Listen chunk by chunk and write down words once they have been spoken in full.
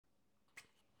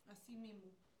Así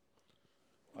mismo.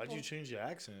 Why'd you change your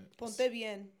accent? Ponte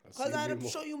bien. Because I had to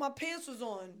show you my pants was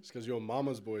on. It's because you're a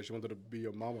mama's boy. She wanted to be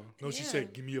your mama. No, she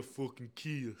said, give me your fucking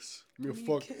keys. Give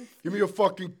me your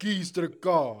fucking keys to the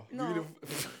car. No.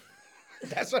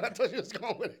 That's what I thought you was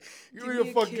going with. Give me your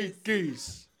fucking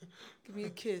keys. Give me a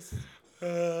kiss.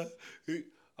 Do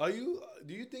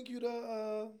you think you're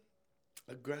the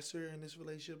aggressor in this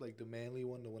relationship? Like the manly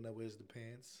one, the one that wears the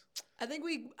pants? I think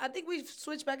we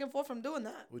switch back and forth from doing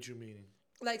that. What you meaning?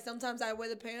 Like sometimes I wear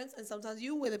the pants and sometimes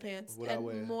you wear the pants. What I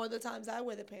wear? More of the times I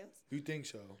wear the pants. You think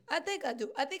so? I think I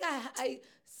do. I think I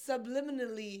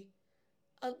subliminally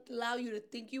allow you to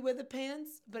think you wear the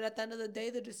pants, but at the end of the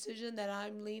day, the decision that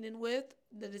I'm leaning with,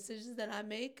 the decisions that I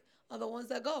make, are the ones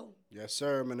that go. Yes,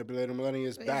 sir. Manipulator Millennium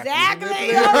is back. Exactly.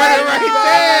 You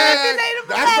right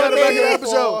there. That's what I'm here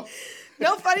for.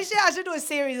 No funny shit. I should do a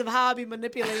series of how I be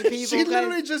manipulating people. She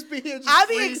literally just be here. I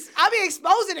be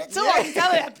exposing it too. I be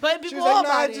telling you, putting people like, off.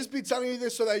 I just be telling you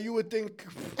this so that you would think.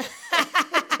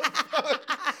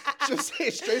 Just say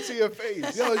it straight to your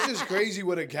face. Yo, it's just crazy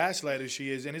what a gaslighter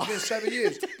she is, and it's been 7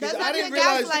 years. That's I didn't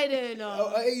realize.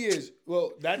 Gaslighting. 8 years.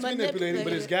 Well, that's manipulating,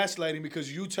 but it's gaslighting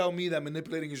because you tell me that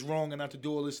manipulating is wrong and not to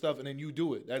do all this stuff, and then you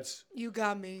do it. That's you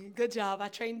got me. Good job. I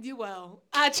trained you well.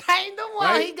 I trained him well.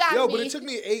 Right? He got me. But it took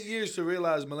me 8 years to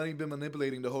realize Melanie been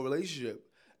manipulating the whole relationship.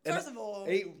 First of all,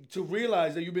 to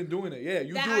realize that you've been doing it. Yeah,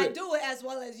 you that do I it. do it as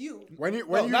well as you.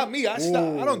 Not me. I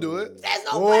stop. I don't do it. There's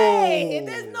no way.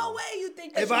 There's no way you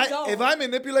think that if I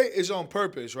manipulate, it's on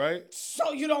purpose, right?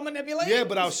 So you don't manipulate? Yeah,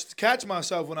 but I'll catch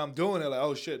myself when I'm doing it. Like,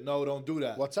 oh shit, no, don't do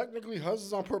that. Well, technically, hers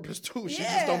is on purpose too. She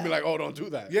just don't be like, oh, don't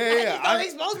do that. Yeah. I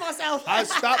expose myself. I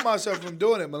stop myself from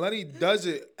doing it. Melanie does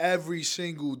it every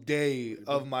single day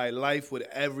of my life with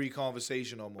every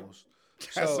conversation almost.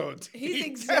 So he's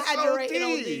exaggerating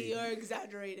on me. You're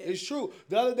exaggerating. It's true.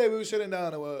 The other day we were sitting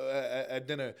down at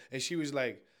dinner, and she was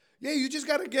like, "Yeah, you just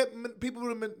gotta get people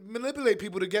to manipulate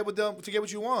people to get with them to get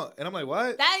what you want." And I'm like,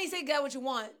 "What?" That ain't say get what you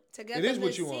want. To get it them is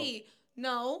what to you see. Want.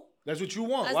 No. That's what you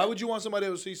want. Why would you want somebody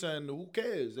else to see saying, "Who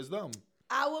cares?" That's dumb.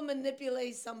 I would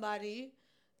manipulate somebody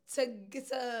to get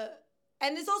to.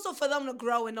 And it's also for them to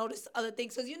grow and notice other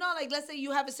things. Because, like, let's say you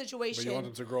have a situation. But you want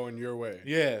them to grow in your way.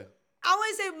 Yeah. I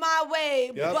wouldn't say my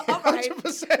way, yep. but all right.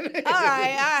 100%. All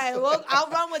right. Well,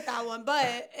 I'll run with that one.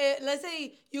 But let's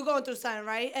say you're going through something,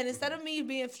 right? And instead of me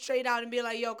being straight out and being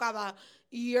like, yo, Kaba,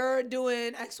 you're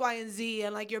doing X, Y, and Z,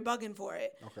 and, like, you're bugging for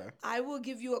it. Okay. I will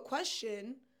give you a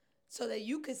question so that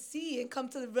you could see and come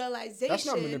to the realization. That's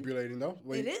not manipulating, though.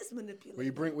 It is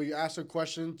manipulating. When you ask a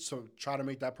question to try to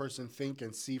make that person think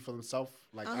and see for themselves.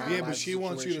 Like, yeah, but she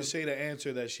wants you to say the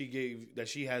answer that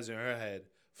she has in her head.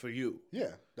 For you, yeah,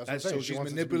 that's what I'm saying. So she's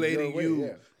manipulating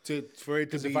you for it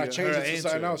to be her answer. Because if I change it to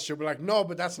something else, she'll be like, "No,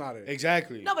 but that's not it."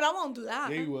 Exactly. No, but I won't do that.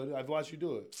 Yeah, you would. I've watched you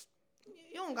do it.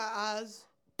 You don't got eyes.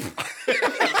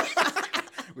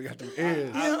 We got them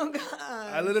ears. You don't got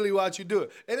eyes. I literally watch you do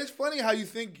it, and it's funny how you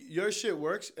think your shit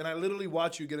works, and I literally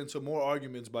watch you get into more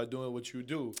arguments by doing what you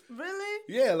do. Really?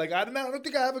 Yeah, like I don't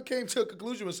think I ever came to a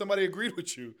conclusion when somebody agreed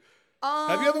with you.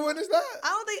 Have you ever witnessed that? I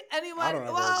don't think anyone. I don't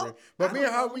ever agree. But me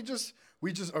and her,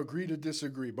 we just agree to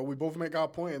disagree, but we both make our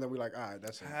point, and then we're like, all right,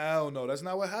 that's it. Hell no, that's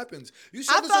not what happens. You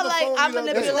said I felt like I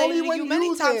manipulated you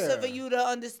many times there. for you to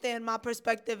understand my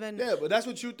perspective. And yeah, but that's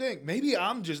what you think. Maybe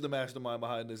I'm just the mastermind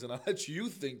behind this, and I let you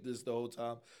think this the whole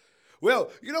time.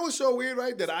 Well, you know what's so weird,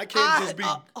 right? That I can't just be...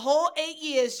 A whole 8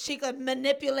 years, Chicklet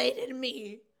manipulated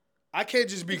me. I can't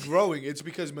just be growing. It's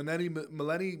because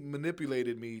Melanie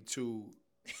manipulated me to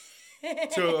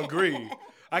agree.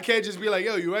 I can't just be like,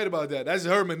 yo, you're right about that. That's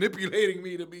her manipulating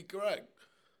me to be correct.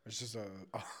 It's just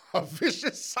a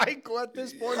vicious cycle at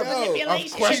this point.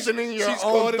 Of questioning your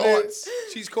own thoughts.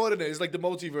 She's caught in it. It's like the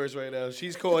multiverse right now.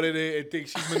 She's caught in it and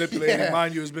thinks she's manipulating. Yeah.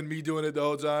 Mind you, it's been me doing it the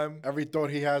whole time. Every thought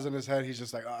he has in his head, he's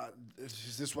just like,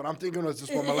 is this what I'm thinking, or is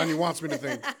this what Melanie wants me to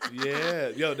think? Yeah.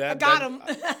 Yo, I got him.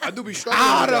 I do be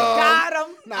struggling. Got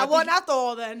him. I wasn't after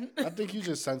all then. I think you're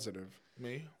just sensitive.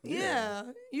 Me? Yeah.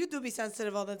 You do be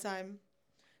sensitive all the time.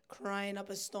 Crying up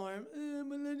a storm.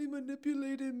 Melanie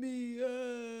manipulated me.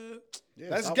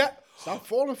 Yeah, stop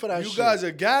falling for that shit. You guys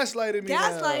are gaslighting me.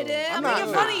 Gaslighting? I'm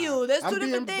making fun of you. There's two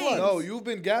different things. No, you've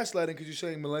been gaslighting because you're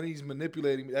saying Melanie's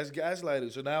manipulating me. That's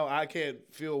gaslighting. So now I can't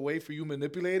feel a way for you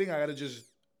manipulating. I gotta just.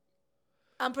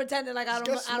 I'm pretending like I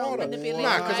don't manipulate.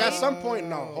 Nah, because at some point,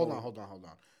 hold on.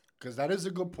 Because that is a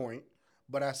good point.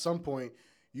 But at some point,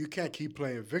 you can't keep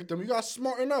playing victim. You gotta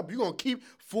smarten up. You're gonna keep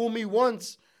fool me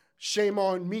once. Shame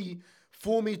on me.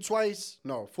 Fool me twice.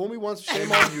 No, fool me once.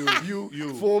 Shame on you.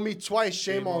 You. Fool me twice.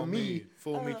 Shame on me.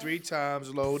 Fool me 3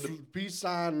 times. Load the peace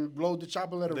sign. Load the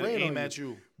chopper. Let it rain aim on at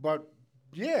you. But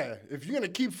Yeah, if you're gonna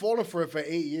keep falling for it for 8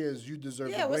 years, you deserve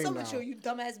Yeah, the what's blame up with now. you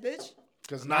dumbass bitch?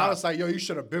 Because Nah. now it's like, yo, you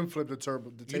should have been flipped the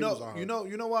tables on her. You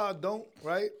know why I don't,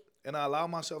 right? And I allow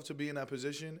myself to be in that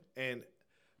position, and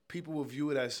people will view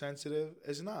it as sensitive.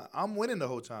 It's not. I'm winning the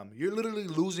whole time. You're literally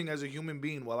losing as a human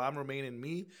being while I'm remaining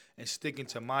me and sticking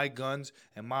to my guns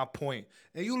and my point.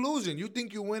 And you losing. You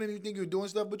think you're winning. You think you're doing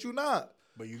stuff, but you're not.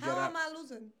 But you How get am I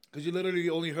losing? Because you're literally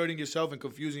only hurting yourself and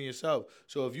confusing yourself.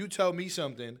 So if you tell me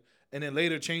something and then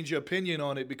later change your opinion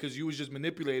on it because you was just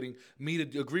manipulating me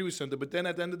to agree with something, but then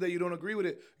at the end of the day you don't agree with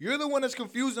it, you're the one that's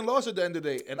confused and lost at the end of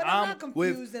the day. And But I'm not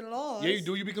confused and lost. Yeah, you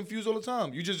do. You be confused all the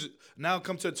time. You just now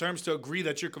come to terms to agree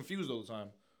that you're confused all the time.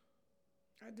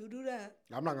 I do that.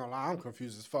 I'm not gonna lie, I'm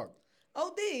confused as fuck.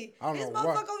 OD. I don't This know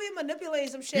what. motherfucker be manipulating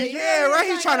some shit. Yeah, right?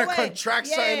 He's trying to wait. contract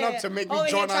something up to make me Over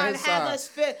here join on trying his to have side. us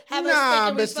have Nah, us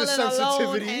thinking we Mr. feeling alone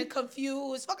Sensitivity. and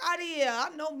confused. Fuck out of here. I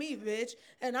know me, bitch.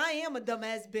 And I am a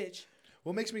dumbass bitch.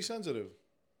 What makes me sensitive?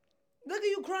 Look at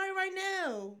you crying right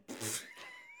now.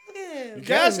 Look at him.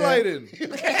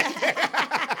 Gaslighting.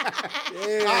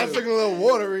 I was looking a little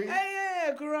watery.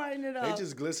 Yeah, crying it They up.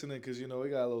 just glistening because you know we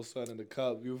got a little sun in the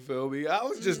cup. You feel me? I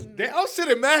was just, I was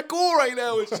sitting mad cool right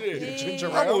now and shit.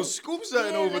 Ginger I ale? almost scoop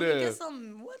something over let me there get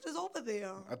some. What is over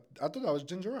there? I thought that was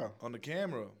ginger ale. on the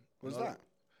camera. What's No, that?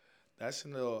 That's a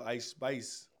little ice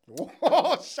spice.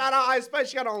 Oh, shout out Ice Spice.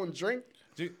 She got her own drink.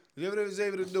 You ever was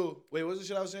able to do? Wait, what was the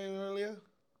shit I was saying earlier?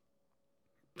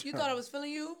 You thought I was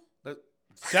feeling you? That,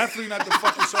 definitely not the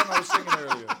fucking song I was singing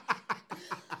earlier.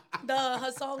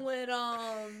 Her song with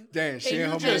Damn, she Hey, in her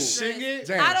you mood. just sing it?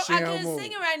 Damn, I she in her couldn't mood.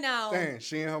 sing it right now. Damn,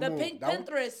 she in her The mood. Pink That one?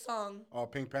 Pantheress song. Oh,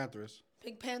 Pink Panthers.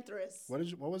 Pink Pantheress.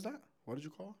 What was that? What did you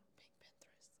call it?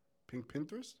 Pink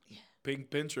Pinterest? Pink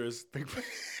Pinterest. Pink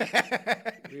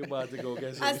We about to go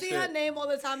get some I see shit. her name all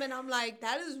the time, and I'm like,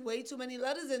 that is way too many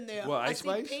letters in there. What, I Ice see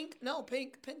Spice? Pink. No,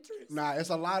 Pink Pinterest. Nah, it's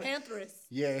a lot. Pantheress.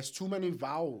 Yeah, it's too many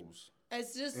vowels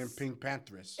It's just. in Pink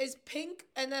Panthers. It's pink,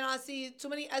 and then I see too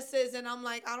many S's, and I'm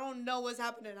like, I don't know what's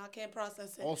happening. I can't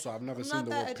process it. Also, I've never I'm seen not the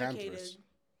that word educated. Panthers.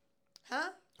 Huh?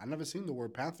 I've never seen the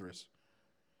word Panthers.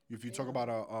 If you talk about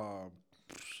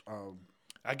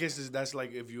I guess that's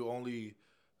like if you only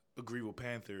agree with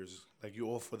Panthers, like you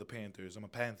all for the Panthers. I'm a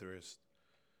Pantherist.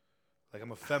 Like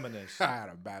I'm a feminist, I had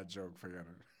a bad joke, forget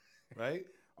it. right?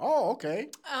 Oh, okay.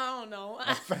 I don't know.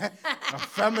 A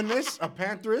feminist, a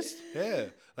Pantherist. Yeah,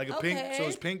 like a pink. So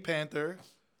it's Okay. Pink Panther,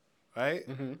 right?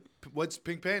 Mm-hmm. What's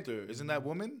Pink Panther? Isn't that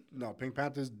woman? No, Pink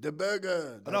Panthers, the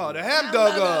burger. No, the Hamburger.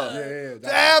 hamburger. Yeah, The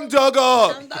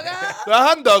hamburger. Hamburger. The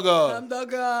hamburger.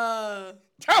 Hamburger.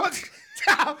 that was.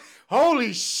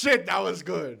 Holy shit, that was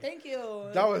good. Thank you.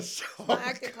 That was so My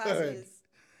acting good. classes.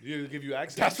 You give you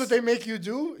access. That's what they make you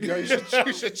do? Yo,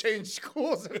 you should change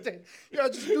schools. Yo,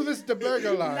 just do this the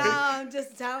burger line. Nah, I'm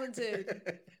just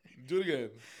talented. Do it again.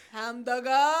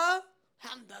 Hamburger.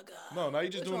 Hamburger. No, now you're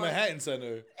just Which doing one? Manhattan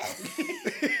Center.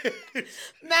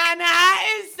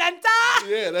 Manhattan Center.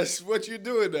 Yeah, that's what you're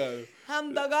doing now.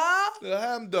 Hamburger. The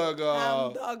hamburger.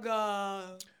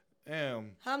 Hamburger.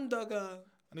 Damn. Hamburger.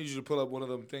 I need you to pull up one of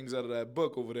them things out of that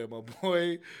book over there, my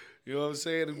boy. You know what I'm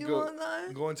saying? And You want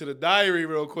that? go into the diary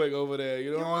real quick over there.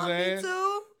 You know You what want I'm saying? me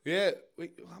to? Yeah.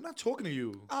 Wait, I'm not talking to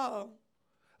you. Oh.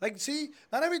 Like, see,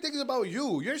 not everything is about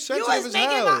you. You're You sensitive was as making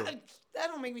hell. that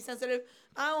don't make me sensitive.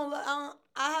 I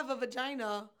have a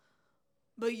vagina,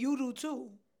 but you do too.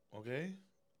 Okay.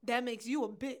 That makes you a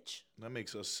bitch. That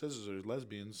makes us scissors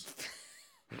lesbians.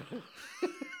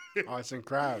 Arts and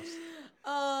crafts.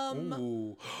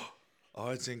 Ooh.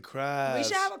 Arts and We crafts.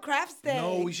 should have a crafts day.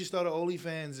 No, we should start an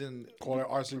OnlyFans and Call it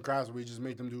arts and crafts. We just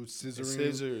make them do scissoring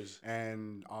scissors,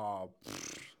 and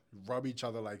rub each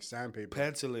other like sandpaper.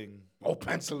 penciling, Oh,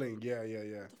 penciling. Yeah, yeah,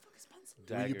 yeah. Fuck is pencil?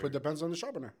 When dagger. you put the pencil in the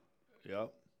sharpener.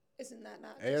 Yep. Isn't that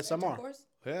not ASMR. intercourse?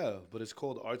 Yeah, but it's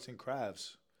called arts and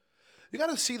crafts. You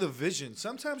gotta see the vision.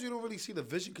 Sometimes you don't really see the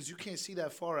vision because you can't see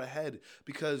that far ahead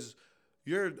because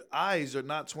your eyes are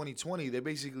not 20/20. They're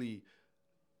basically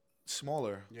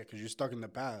smaller. Yeah, because you're stuck in the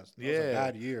past. That was Yeah, a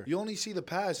bad year. You only see the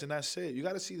past, and that's it. You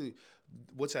got to see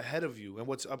what's ahead of you and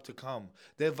what's up to come.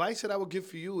 The advice that I would give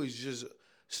for you is just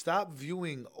stop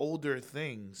viewing older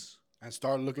things And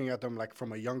start looking at them like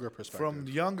from a younger perspective. from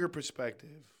younger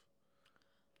perspective.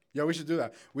 Yeah, we should do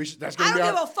that. We should. That's I gonna don't be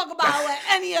give our. a fuck about what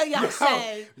any of y'all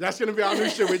say. That's gonna be our new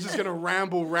shit. We're just gonna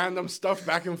ramble random stuff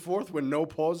back and forth with no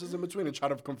pauses in between and try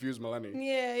to confuse Melanie.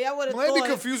 Yeah, y'all would have Don't be thought.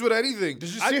 confused with anything.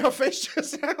 Did you see her face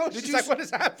just now? She's you like, s- "What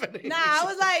is happening?" Nah, I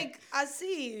was like, I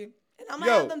see. And I'm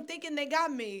gonna Yo. have them thinking they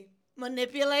got me.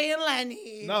 Manipulating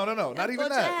Lenny. No, not That's even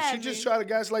what you that. She had just me. tried to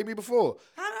gaslight me before.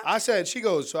 How the- I said, she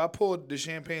goes, so I poured the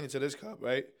champagne into this cup,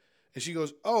 right? And she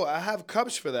goes, oh, I have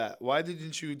cups for that. Why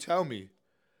didn't you tell me?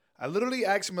 I literally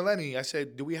asked Melanie, I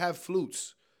said, do we have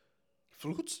flutes?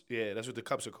 Flutes? Yeah, that's what the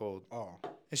cups are called. Oh,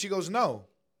 And she goes, no.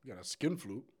 you got a skin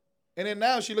flute. And then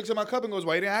now she looks at my cup and goes,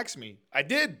 why you didn't ask me? I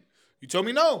did. You told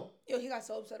me no. Yo, he got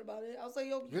so upset about it. I was like,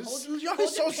 yo, Y'all hold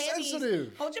so your panties,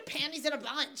 sensitive. hold your panties in a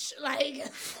bunch. Like,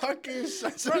 Fucking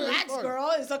sensitive. relax,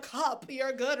 girl. It's a cup.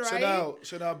 You're good, right?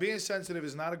 So now being sensitive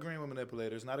is not agreeing with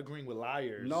manipulators, not agreeing with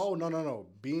liars. No.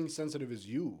 Being sensitive is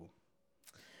you.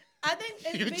 I think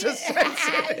it's You being, just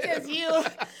sensitive. it's just you.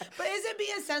 But is it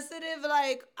being sensitive?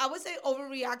 Like, I would say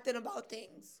overreacting about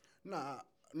things. Nah, Or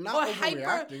not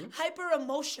overreacting. hyper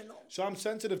emotional. So I'm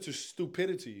sensitive to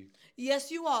stupidity. Yes,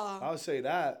 you are. I'll say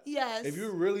that. Yes. If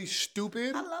you're really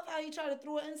stupid, I love how you try to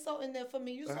throw an insult in there for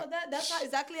me. You saw that? That's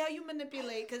exactly how you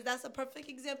manipulate, because that's a perfect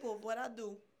example of what I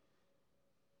do.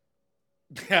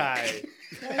 Aight.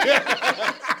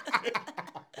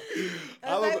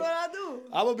 That's like what I do.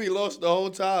 I'm gonna be lost the whole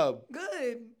time.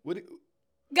 Good. What?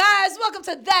 Guys, welcome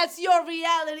to That's Your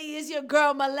Reality. It's your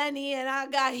girl, Melanie, and I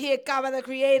got here, Kaba the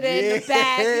Creator, in the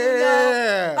back. You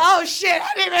know? Oh, shit.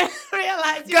 I didn't even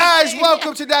realize you Guys, were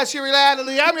welcome to That's Your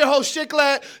Reality. I'm your host,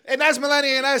 Chicklet, and that's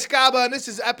Melanie and that's Kaba, and this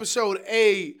is episode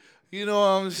 8. You know what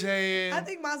I'm saying? I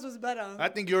think mine was better. I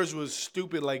think yours was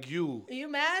stupid like you. Are you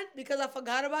mad because I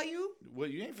forgot about you? What?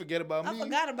 You ain't forget about me. I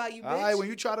forgot about you, bitch. All right, when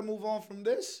you try to move on from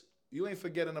this, you ain't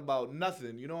forgetting about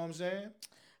nothing. You know what I'm saying?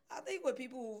 I think when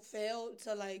people fail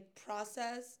to like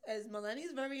process, as Melanie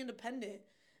is very independent,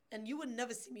 and you would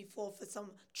never see me fall for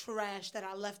some trash that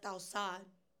I left outside.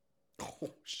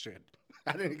 Oh shit!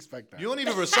 I didn't expect that. You don't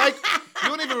even recycle. You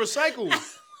don't even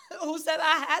recycle. Who said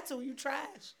I had to? You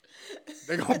trash.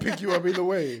 They gonna pick you up either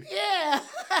way. Yeah.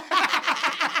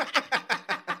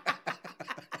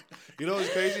 You know what's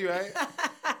crazy, right?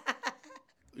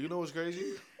 You know what's crazy?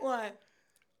 What?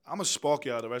 I'm gonna spark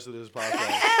y'all the rest of this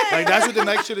podcast. Like that's what the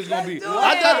next shit is gonna be. Let's do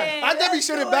I it. be Let's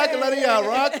sitting do back and it. letting y'all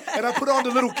rock, and I put on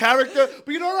the little character.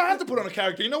 But you know what? I have to put on a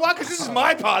character. You know why? Because this is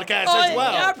my podcast as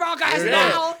well. Your podcast There it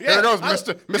now. goes. There it goes,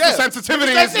 Mr. Yeah.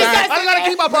 Sensitivity Mr. is back. I gotta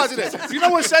keep my positive. You know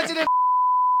what's sensitive?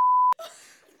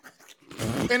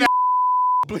 And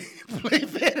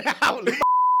Bleep it out.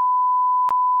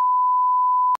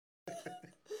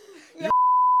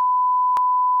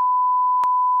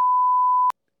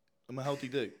 I'm a healthy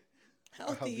dick.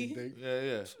 Healthy. Dick.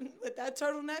 Yeah. With that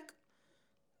turtleneck?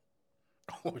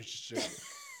 Oh shit!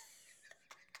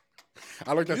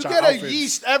 I looked at You your get a outfits.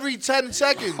 yeast every 10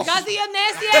 seconds. Y'all see your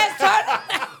nasty ass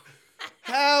turtleneck?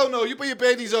 Hell no. You put your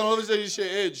panties on, all of a sudden your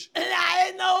shit itch. Nah,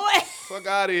 ain't no way. Fuck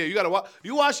out of here. You gotta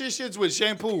you wash your shits with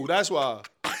shampoo. That's why.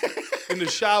 In the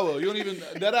shower. You don't even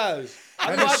that ass.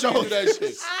 I That watch is you so- do that shit.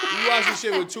 You wash your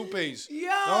shit with toothpaste.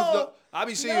 Yo. I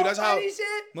be seeing you. That's how. Nobody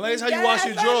shit. Melanie, that's how you wash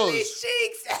your That's under drawers. these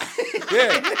cheeks.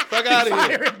 Yeah. Fuck out of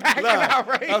here. Firing back Nah, and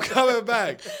outrage. I'm coming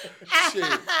back. Shit.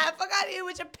 Fuck out of here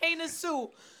with your painted suit.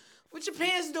 What your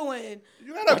pants doing?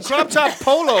 You got a crop top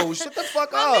polo. Shut the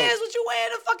fuck My up. man's what you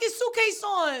wearing a fucking suitcase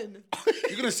on.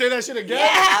 You gonna say that shit again? Yeah.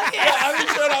 I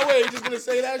didn't turn that way. You just gonna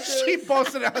say that shit? She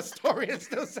posted her story and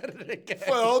still said it again.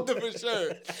 For a whole different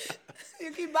shirt.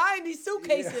 You keep buying these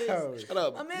suitcases. Yo, Shut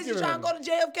up. My man's Give you trying to him- go to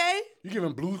JFK? you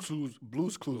giving Blues Clues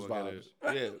vibes.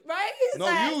 Yeah. Right? He's No,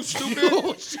 like, you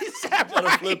stupid. She said Trying to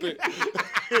right. flip it.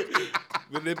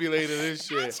 Manipulating this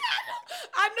shit.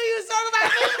 I knew you was talking about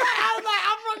me. I was like,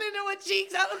 I'm running in with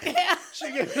cheeks. I don't care.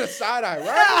 She giving a side eye,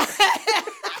 right?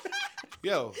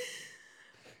 Yo,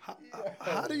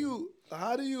 how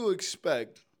do you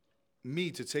expect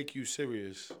me to take you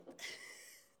serious?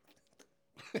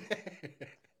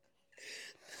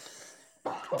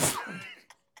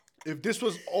 If this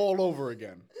was all over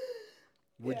again,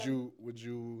 would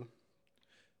Yeah.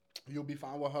 you'll be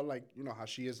fine with her like, you know, how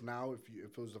she is now if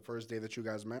it was the first day that you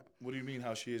guys met? What do you mean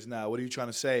how she is now? What are you trying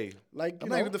to say? Like, I'm you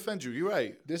not know, even defend you. You're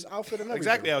right. this outfit and everything.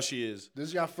 Exactly how she is. This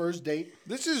is your first date.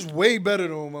 This is way better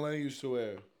than what Melanie used to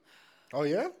wear. Oh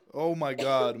yeah? Oh my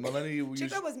God, Melanie used.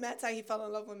 Chico was mad tight he fell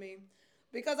in love with me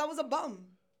because I was a bum.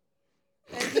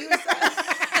 And he was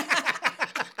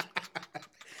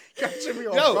Got Jimmy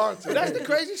on Yo, guard today. that's the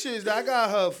crazy shit is that I got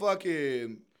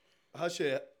her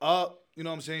shit up. You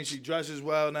know what I'm saying? She dresses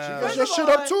well now. Got your shit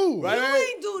up too. Right? You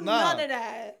ain't do Nah. none of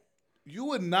that. You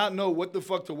would not know what the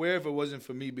fuck to wear if it wasn't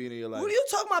for me being in your life. What are you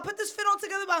talking about? I put this fit on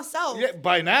together myself. Yeah,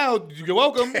 by now, you're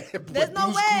welcome. There's no Blues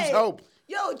Clues way. help.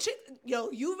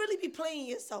 You really be playing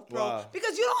yourself, bro. Wow.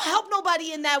 Because you don't help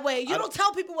nobody in that way. You don't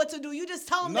tell people what to do. You just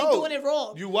tell them they're doing it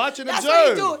wrong. You watch and That's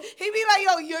observe. what he do. He be like,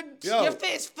 your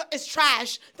fit is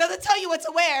trash. Doesn't tell you what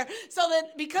to wear. So then,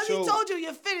 because he told you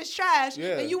your fit is trash,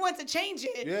 and you went to change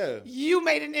it, you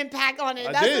made an impact on it.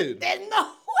 I did. There's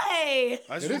no way.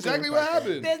 That's exactly what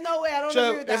happened. There's no way. I don't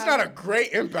agree with that. It's not a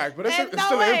great impact, but it's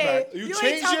still an impact. You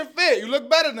changed your fit. You look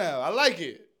better now. I like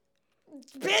it.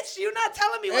 Bitch, you're not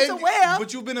telling me what to wear.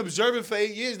 But you've been observing for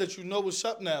 8 years that you know what's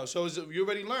up now. So you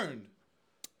already learned.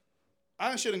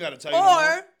 I shouldn't got to tell you no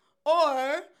more.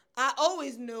 Or I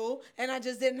always knew, and I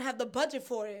just didn't have the budget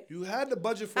for it. You had the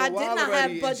budget for a while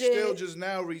already, and still just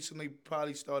now recently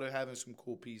probably started having some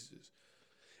cool pieces.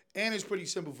 And it's pretty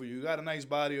simple for you. You got a nice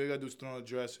body, all you got to do is throw on a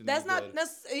dress. And That's not,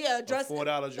 dress. A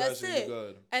 $4 dress and you're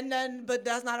good. And then, but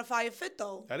that's not a fire fit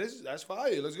though. That's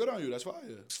fire. Looks good on you. That's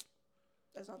fire.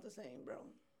 That's not the same, bro.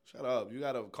 Shut up. You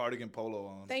got a cardigan polo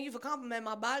on. Thank you for complimenting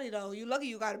my body, though. You lucky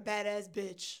you got a badass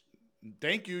bitch.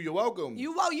 Thank you. You're welcome.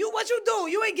 What you do?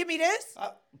 You ain't give me this.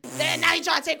 Then now you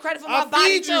trying to take credit for my I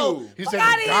body, feed you. He's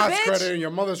taking God's credit and your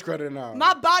mother's credit now.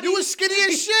 My body. You was skinny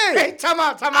as shit. Hey, time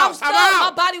out.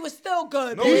 My body was still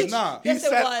good. No, bitch. it's not. Yes, He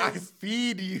said, it was. I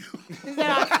feed you. He said,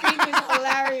 I feed you. It's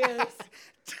hilarious.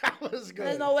 That was good.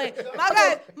 There's no way. My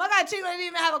guy Chicklet didn't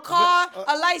even have a car,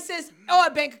 a license, or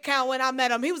a bank account when I met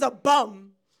him. He was a bum.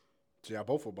 So y'all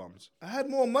both were bums. I had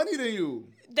more money than you.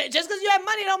 Just because you had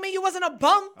money don't mean you wasn't a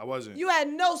bum. I wasn't. You had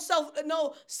no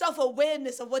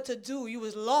self-awareness of what to do. You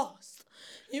was lost.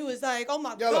 You was like, oh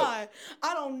my God,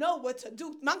 I don't know what to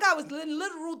do. My guy was in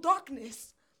literal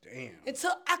darkness. Damn.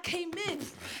 Until I came in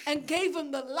and gave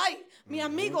him the light. Mi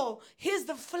amigo, here's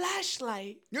the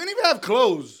flashlight. You don't even have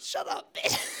clothes. Shut up,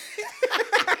 bitch.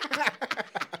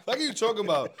 What are you talking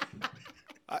about?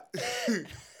 I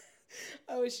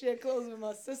would share clothes with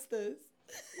my sisters.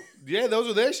 Yeah, those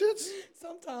were their shits?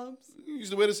 Sometimes. You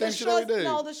used to wear the same shit every day.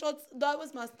 No, the shorts, that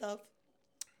was my stuff.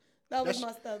 That was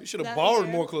my stuff. You should have borrowed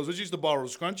more clothes. What you used to borrow?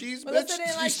 Scrunchies, But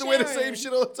bitch? You used to wear the same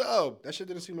shit all the time. That shit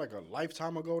didn't seem like a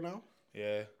lifetime ago now.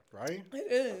 Yeah. Right?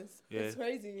 It is. Yeah. It's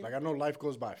crazy. Like, I know life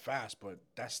goes by fast, but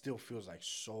that still feels like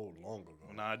so long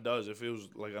ago. Nah, it does. It feels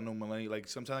like I know millennial. Like,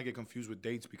 sometimes I get confused with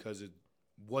dates because it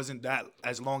wasn't that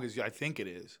as long as I think it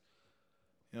is.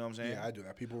 You know what I'm saying? Yeah, I do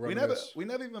that. People we reminisce.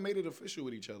 never even made it official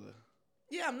with each other.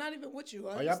 Yeah, I'm not even with you.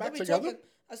 Are y'all back together?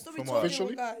 I still be From talking officially?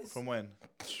 with guys. From when?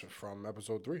 From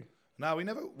episode 3. Nah,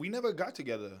 we never got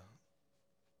together.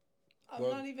 I'm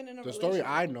not even in a The relationship. story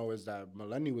I know is that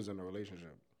Melanie was in a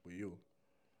relationship with you,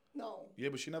 No. Yeah,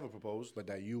 but she never proposed. but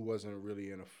that you wasn't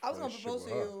really in a I was going to relationship propose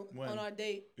with to her. you When? on our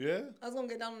date. Yeah? I was going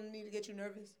to get down on the knee to get you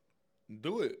nervous.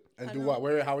 Do it. And I do know.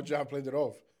 what? How would you have played it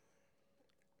off?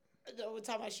 Over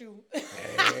time my shoe. Hey,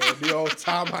 the old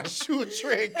tie my shoe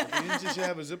trick. Didn't you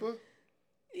have a zipper?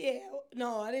 Yeah.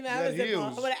 No, I didn't even You have a had zipper. I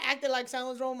heels. would have acted like something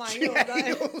was wrong with my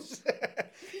heels.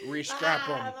 Right? Restrap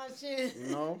them. My shit.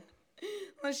 You know?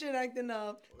 My shit acting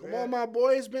up. Come on, my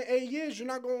boy. It's been 8 years. You're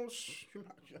not going to...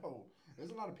 Yo, there's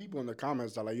a lot of people in the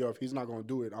comments that are like, yo, if he's not going to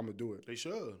do it, I'm going to do it. They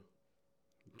should.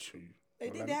 They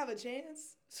think they have a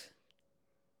chance?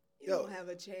 You Yo, don't have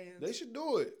a chance. They should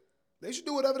do it. They should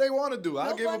do whatever they want to do.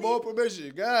 I'll give them funny. all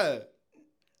permission. God.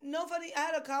 No funny. I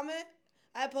had a comment.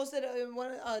 I posted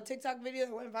one TikTok video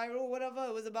that went viral or whatever.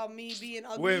 It was about me being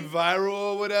ugly. Went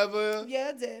viral or whatever. Yeah,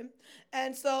 it did.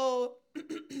 And so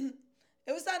it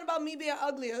was something about me being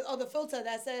ugly. Or the filter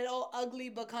that said, oh, ugly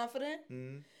but confident.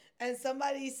 Mm-hmm. And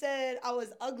somebody said I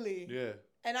was ugly. Yeah.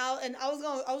 And I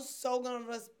was so gonna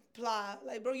reply,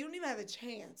 like, bro, you don't even have a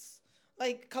chance.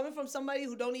 Like, coming from somebody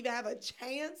who don't even have a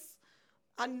chance,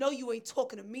 I know you ain't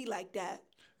talking to me like that.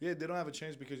 Yeah, they don't have a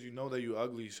chance because you know that you're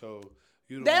ugly, so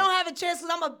you don't. They don't have a chance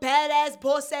because I'm a badass,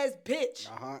 boss-ass bitch.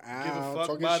 Give a fuck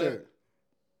talking about shit. it.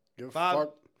 Give a Five-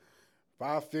 fuck.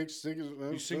 5, 6, 6.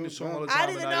 You sing the song all the I time.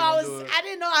 didn't even and know now you do it. I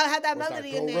didn't know I had that What's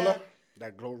melody that, in Glorilla? there.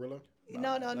 That Glorilla?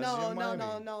 No. Young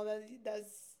Miami. That's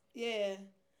yeah.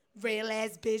 Real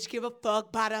ass bitch, give a fuck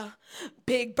about a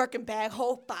big Birkin bag,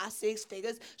 whole 5, 6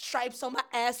 figures, stripes on my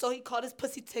ass, so he called his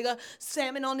pussy Tigger,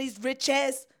 salmon on these rich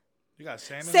ass, You got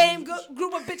salmon? same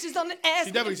group of bitches on the ass. She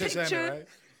with definitely the said picture. salmon, right?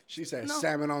 She said No.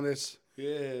 salmon on this. Yeah.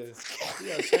 You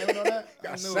got salmon on that? I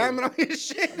Got knew salmon it. on his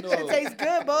shit. I know It it. tastes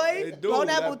good, boy. It do. Bon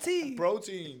That appetit.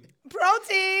 Protein.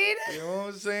 Protein. You know what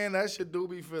I'm saying? That shit do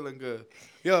be feeling good.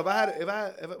 Yo, if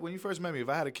I when you first met me, if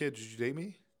I had a kid, would you date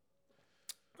me?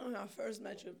 When I first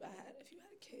met you, if you had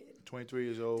a kid. 23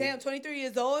 years old. Damn, 23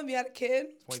 years old, if you had a kid.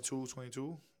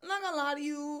 22. I'm not gonna lie to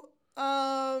you.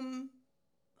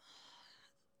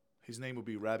 His name would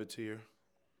be Rabbit Tear.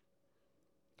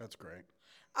 That's great.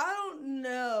 I don't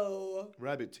know.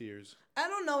 Rabbit tears. I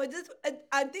don't know.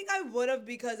 I think I would have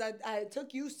because I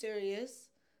took you serious.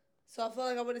 So I feel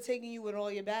like I would have taken you with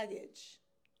all your baggage.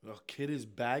 A kid is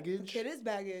baggage? Kid is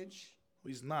baggage.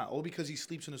 He's not. All because he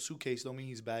sleeps in a suitcase don't mean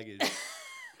he's baggage.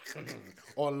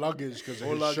 Or luggage because of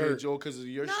Or his luggage, shirt. or because of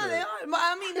your No, shirt. they are.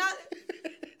 I mean, not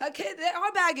a kid. They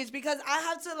are baggage because I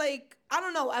have to like. I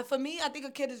don't know. For me, I think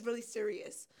a kid is really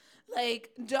serious. Like,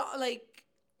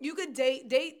 you could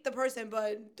date the person,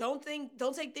 but don't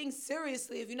take things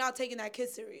seriously if you're not taking that kid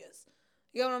serious.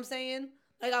 You know what I'm saying?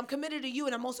 Like, I'm committed to you,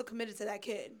 and I'm also committed to that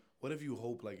kid. What if you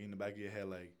hope, like, in the back of your head,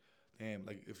 like, damn,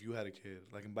 like, if you had a kid,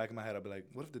 like, in the back of my head, I'd be like,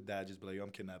 what if the dad just be like, yo,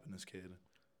 I'm kidnapping this kid?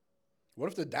 What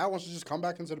if the dad wants to just come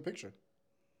back into the picture?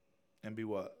 And be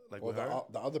what? Like, Or with her?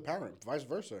 the other parent, vice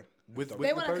versa. With They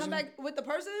the want to person? come back with the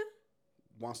person,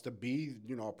 Wants to be,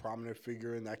 a prominent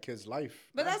figure in that kid's life.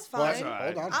 but that's But, fine.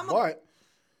 alright. hold on. I'm a- But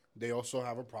they also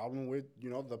have a problem with,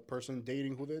 the person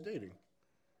dating who they're dating.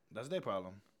 That's their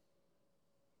problem.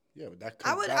 Yeah, but that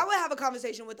I would have a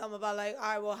conversation with them about like, all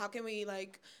right, well, how can we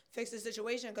like fix the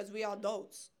situation because we are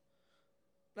adults.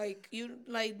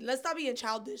 Let's stop being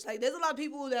childish. Like, there's a lot of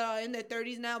people that are in their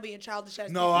 30s now being childish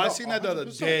as No, I seen that the other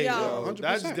 100%. day, Yeah. yo.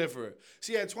 That's 100%. different.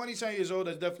 See, at 27 years old,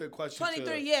 that's definitely a question 23.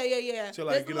 to, Yeah. to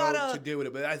like, There's a lot of to deal with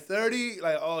it. But at 30,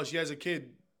 like, oh, she has a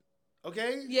kid.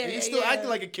 Okay? Yeah, And you yeah, still yeah. acting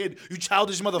like a kid. You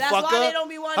childish motherfucker. That's why they don't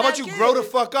be wanting How about to you have grow the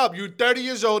kids. fuck up? You're 30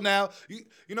 years old now.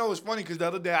 You know, it's funny because the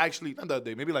other day, not the other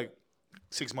day, maybe like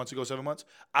 6 months ago, 7 months,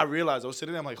 I realized I was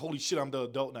sitting there, I'm like, holy shit, I'm the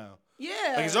adult now.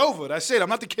 yeah. Like, it's over. That's it. I'm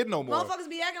not the kid no more. Motherfuckers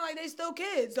be acting like they still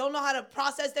kids. Don't know how to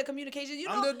process their communication. You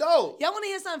know, I'm the adult. y'all want to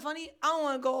hear something funny? I don't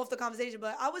want to go off the conversation,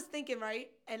 but I was thinking, right?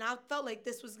 And I felt like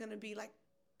this was going to be like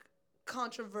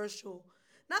controversial.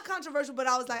 Not controversial, but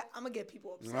I was like, I'm going to get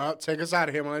people upset. No, take us out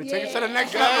of here, man. Take us to the Yeah.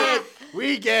 next level.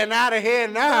 We getting out of here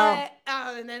now.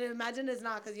 But, and then imagine it's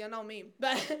not because you know me.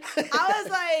 But I was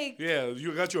like, Yeah,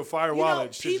 you got your fire you know,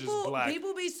 wallet. Shit's just people black.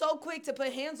 be so quick to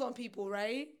put hands on people,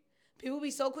 right? People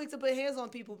be so quick to put hands on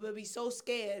people, but be so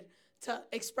scared to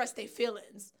express their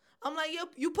feelings. I'm like, yo,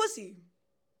 you pussy.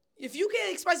 If you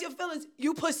can't express your feelings,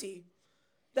 you pussy.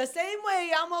 The same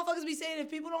way y'all motherfuckers be saying if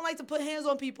people don't like to put hands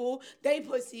on people, they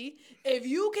pussy. If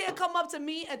you can't come up to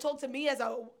me and talk to me as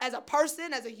a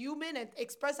person, as a human, and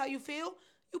express how you feel,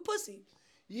 you pussy.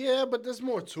 Yeah, but there's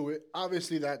more to it.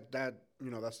 Obviously, that's the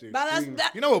But that's extreme.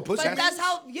 that. You know what pussy But is? that's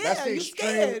how. that's Yeah, the you extreme.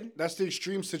 scared. That's the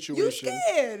extreme You situation.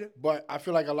 scared. But I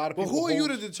feel like a lot of But people. who are you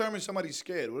to hold- determine somebody's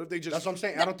scared? What if they just... That's what I'm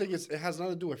saying. I don't think it has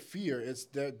nothing to do with fear. It's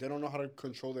they don't know how to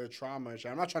control their trauma and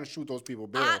shit. I'm not trying to shoot those people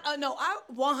bare. No, I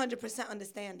 100%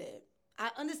 understand it.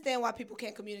 I understand why people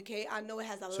can't communicate. I know it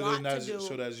has a lot to do.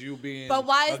 So that's you being But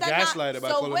why a is that gaslighter not? by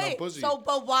So calling them wait. pussy.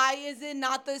 But why is it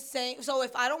not the same? So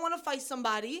if I don't want to fight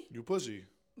somebody, You pussy.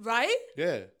 right?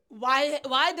 Yeah. Why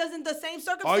doesn't the same Are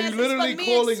circumstances you literally for me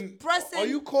calling... expressing? Are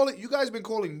you calling... You guys been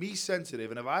calling me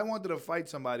sensitive. And if I wanted to fight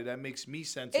somebody, that makes me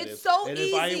sensitive. It's so and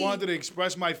if I easy. wanted to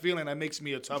express my feeling, that makes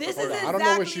me a tougher This is person. exactly, I don't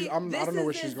know where she- I don't know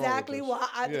where she's going with exactly this. why.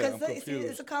 Yeah, Because I'm see, confused.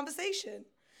 it's a conversation.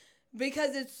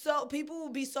 Because it's so people will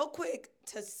be so quick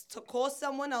to call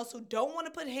someone else who don't want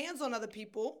to put hands on other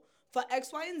people for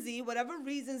X, Y, and Z, whatever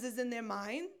reasons is in their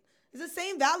mind. It's the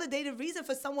same validated reason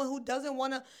for someone who doesn't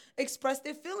want to express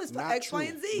their feelings for Not X, true. Y,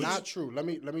 and Z. Not true. Let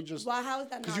me just Why? How is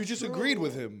that not Because you just true? agreed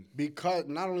with him. because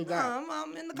not only that.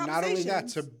 I'm in the conversation. Not only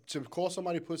that, to call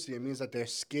somebody pussy, it means that they're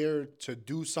scared to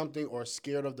do something or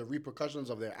scared of the repercussions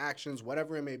of their actions,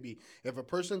 whatever it may be. If a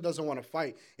person doesn't want to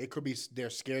fight, it could be they're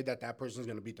scared that that person's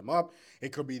going to beat them up.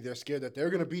 It could be they're scared that they're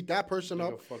going to beat that person They're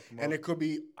up. gonna fuck them And up. it could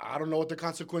be, I don't know what the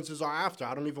consequences are after.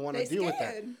 I don't even want They to deal with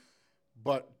that. scared.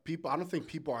 But I don't think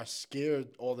people are scared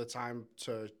all the time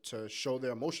to show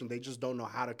their emotion. They just don't know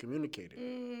how to communicate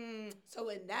it. So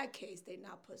in that case, they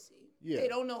not pussy. Yeah. They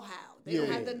don't know how. They Yeah,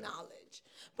 don't have yeah, the yeah. knowledge.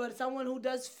 But someone who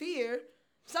does fear,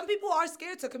 some people are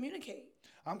scared to communicate.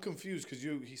 I'm confused because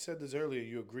he said this earlier,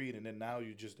 you agreed, and then now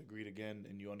you just agreed again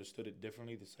and you understood it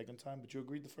differently the second time, but you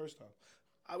agreed the first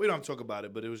time. We don't talk about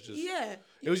it, but it was just... Yeah.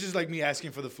 It was just like me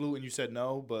asking for the flute and you said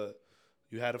no, but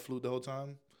you had a flute the whole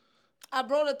time? I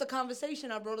brought up the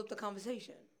conversation.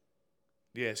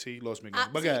 Yeah, see, you lost me again.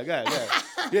 But see- go ahead.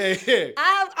 Yeah.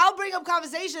 I'll bring up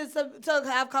conversations to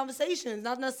have conversations.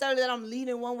 Not necessarily that I'm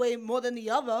leaning one way more than the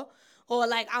other, or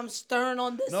like I'm stern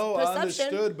on this No, I perception.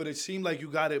 understood, but it seemed like you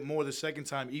got it more the second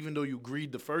time, even though you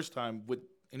agreed the first time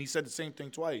and he said the same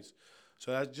thing twice.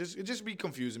 So it just be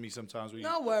confusing me sometimes. When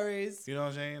No worries. you know what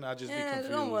I'm saying? I just be Yeah,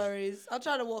 confused. no worries. I'll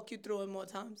try to walk you through it more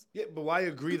times. Yeah, but why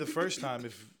agree the first time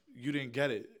if you didn't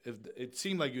get it? If it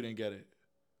seemed like you didn't get it.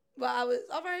 But I was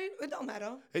all right. It don't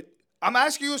matter. I'm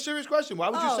asking you a serious question. Why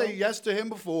would you Oh. say yes to him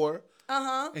before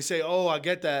and say, "Oh, I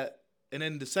get that," and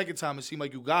then the second time it seemed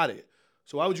like you got it.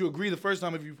 So why would you agree the first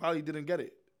time if you probably didn't get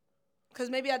it? Because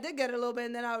maybe I did get it a little bit,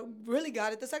 and then I really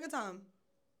got it the second time.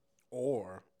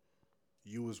 Or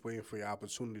you was waiting for your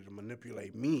opportunity to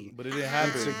manipulate me, But it didn't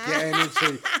happen. to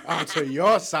get onto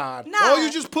your side. Nah. Oh,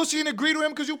 you just pussy and agree to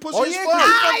him because you pussy Oh, as yeah, fuck.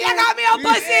 Ah, you got me on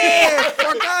pussy. Yeah,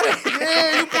 fuck out of here.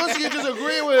 Yeah, you pussy and just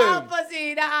agree with I'm him.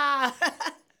 pussy, nah.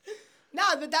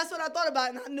 Nah, but that's what I thought about,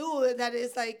 and I knew that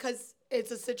it's like, because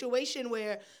it's a situation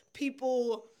where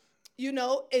people,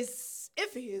 it's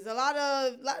iffy. There's a lot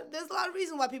of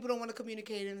reasons why people don't want to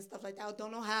communicate and stuff like that, or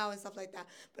don't know how and stuff like that.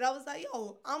 But I was like,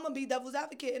 yo, I'm going to be devil's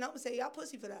advocate, and I'm going to say, y'all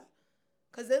pussy for that.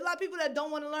 Because there's a lot of people that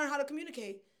don't want to learn how to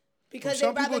communicate. Because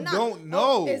Some they rather people not. don't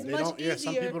know. It's They much don't, easier. yeah,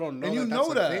 some people don't know And you that's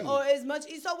know a that. thing. Or it's much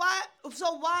so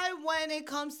why when it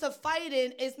comes to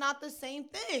fighting, it's not the same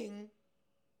thing.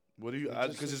 What do you?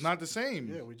 just Because it's not the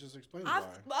same. Yeah, we just explained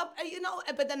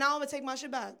But then now I'm gonna take my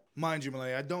shit back. Mind you,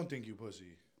 Malay, I don't think you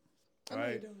pussy. I know you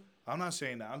Right? don't. I'm not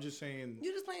saying that. I'm just saying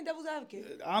You're just playing devil's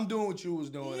advocate. I'm doing what you was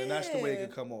doing, and that's the way it Yeah.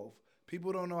 could come off.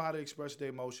 People don't know how to express their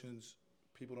emotions.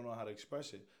 People don't know how to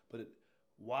express it. But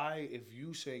why, if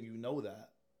you saying you know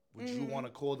that, would you want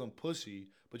to call them pussy?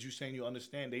 But you saying you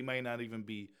understand, they might not even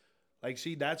be. Like,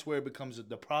 see, that's where it becomes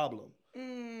the problem.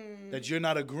 That you're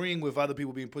not agreeing with other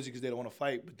people being pussy because they don't want to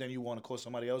fight, but then you want to call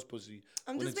somebody else pussy.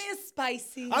 I'm when just it's- being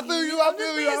spicy. I feel you, I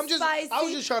feel you. being I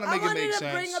was just trying to make it make I wanted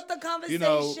to bring sense. up the You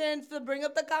conversation, know, to bring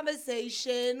up the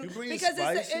conversation You being because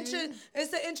spicy?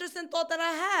 it's an interesting thought that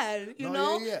I had, you No,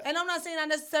 know. yeah, yeah. And I'm not saying I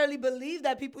necessarily believe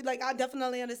that people I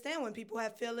definitely understand when people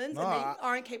have feelings No, and they I-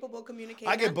 aren't capable of communicating.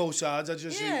 I get both sides. I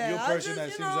just Yeah, you're a I person just, that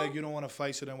you seems know. like you don't want to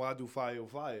fight, so then why do fire or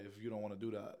fire if you don't want to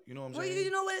do that? You know what I'm Well, saying?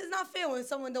 you know what? It's not fair when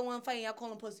someone don't want to fight. Y'all call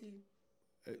them pussy.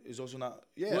 It's also not.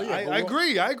 Yeah, Well, yeah, I but we're-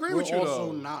 agree. I agree We're with you also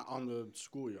though. not on the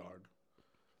schoolyard.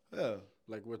 Yeah,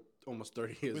 Like, we're almost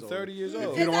 30 years we're old. 30 years If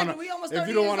old. you don't Exactly, wanna, we almost if 30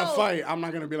 you don't years want to old. fight, I'm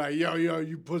not gonna be like, yo,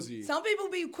 you pussy. Some people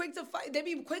be quick to fight. They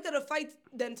be quicker to fight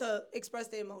than to express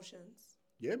their emotions.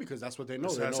 Yeah, because that's what they know.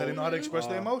 That's how they know how to express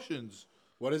their emotions.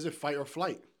 What is it? Fight or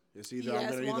flight? It's either I'm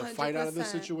Yes, gonna either fight out of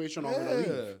this 100%. situation or I'm gonna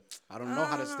leave. I don't know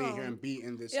how to stay here and be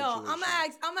in this Yo, situation.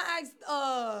 I'm gonna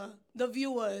ask the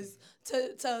viewers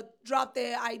to drop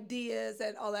their ideas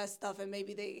and all that stuff, and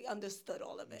maybe they understood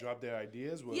all of it. Drop their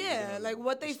ideas. What, Yeah, we're gonna like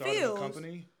what they start a feel.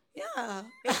 company. Yeah.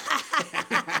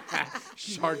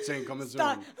 Shark Tank coming soon.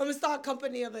 I'm gonna start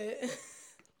company of it.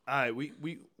 All right, we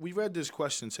read this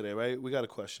question today, right? We got a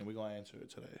question. We're gonna answer it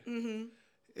today.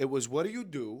 It was, what do you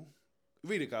do?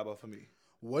 Read it, Kaba, for me.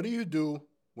 What do you do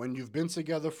when you've been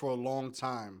together for a long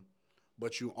time,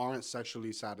 but you aren't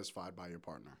sexually satisfied by your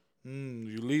partner?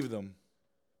 You leave them.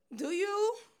 Do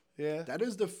you? Yeah. That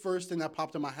is the first thing that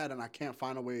popped in my head, and I can't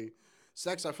find a way.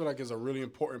 Sex, I feel like, is a really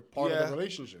important part of Yeah. the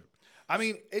relationship. I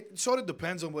mean, it sort of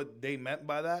depends on what they meant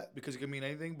by that, because it can mean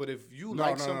anything. But if you No,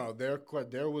 like no, some, no.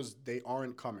 They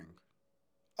aren't coming.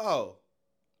 oh,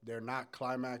 They're not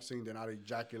climaxing. They're not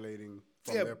ejaculating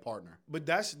from Yeah. their partner. but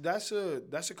that's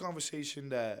a conversation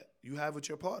that you have with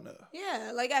your partner,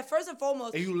 Yeah. Like at first and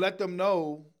foremost, and you let them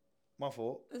know. My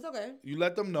fault. it's okay. You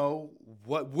let them know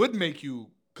what would make you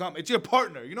come. It's your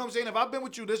partner. You know what I'm saying? If I've been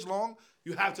with you this long,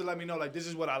 you have to let me know, like, this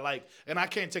is what I like. And I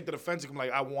can't take the defense and come like,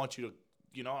 I want you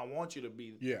to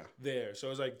be Yeah. there.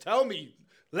 So it's like, tell me,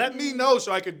 let me know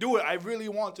so I could do it. I really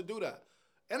want to do that.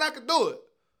 And I could do it.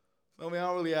 I mean, I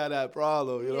don't really have that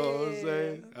problem, you know what I'm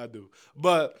saying? I do.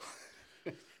 But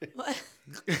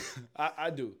I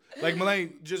do. Like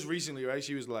Malane just recently, right?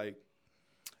 She was like,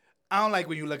 I don't like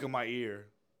when you look at my ear.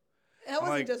 That wasn't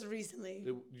like- just recently.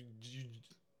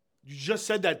 You just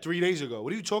said that 3 days ago.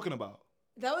 What are you talking about?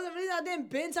 That was the reason I didn't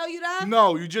Ben tell you that.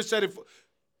 No, you just said it.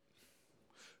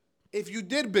 If you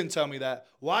did Ben tell me that,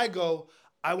 why go?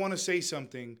 I want to say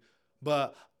something,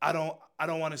 but I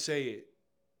don't want to say it.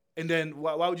 And then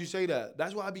why would you say that?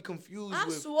 That's why I be confused I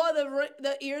with. swore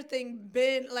the ear thing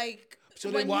been like. So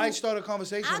when then why you- start a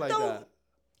conversation I like don't- that?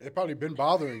 It probably been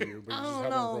bothering you, but I you just don't haven't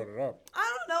know. brought it up.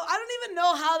 I don't know. I don't even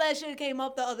know how that shit came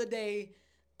up the other day.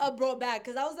 Brought back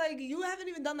because I was like, you haven't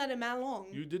even done that in that long.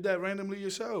 You did that randomly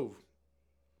yourself.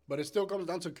 But it still comes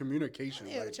down to communication.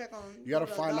 Yeah, Like, check on. you gotta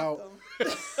the find out.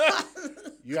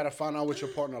 doctor. You got to find out what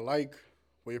your partner like,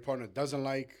 what your partner doesn't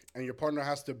like, and your partner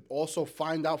has to also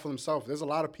find out for themselves. There's a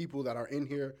lot of people that are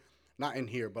not in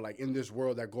here, but like in this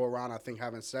world that go around, I think,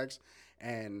 having sex,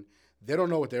 and they don't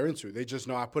know what they're into. They just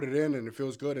know I put it in and it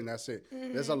feels good and that's it.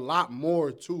 There's a lot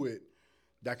more to it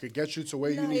that could get you to where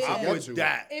you No, need yeah. to I'm get with to.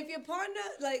 that. If your partner,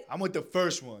 like, I'm with the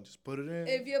first one. Just put it in.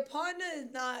 if your partner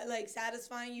is not like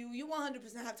satisfying you, you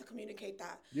 100% have to communicate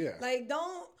that. Yeah. Like,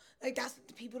 don't like that's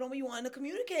people don't be wanting to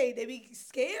communicate. They be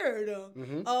scared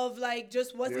of like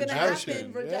just what's The gonna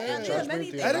embarrassment. happen. Yeah. Many Judgment, the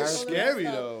things. That is all of scary,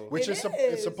 stuff. though. Which It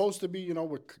it's supposed to be, you know,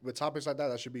 with topics like that,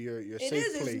 that should be your It safe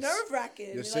is. place. It's nerve wracking.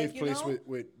 Your Like, safe you place know?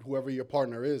 with whoever your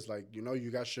partner is. Like, you know,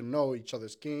 you guys should know each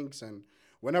other's kinks, and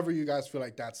whenever you guys feel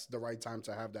like that's the right time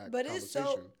to have that But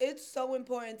conversation. it's so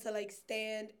important to like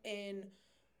stand in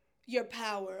your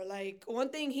power. Like one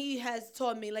thing he has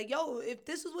taught me, like, yo, if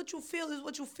this is what you feel, this is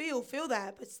what you feel. Feel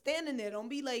that. But stand in there. Don't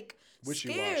be like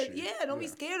scared. Wishy-washy. Yeah, don't be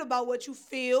Yeah. scared about what you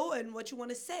feel and what you want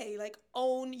to say. Like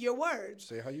own your words.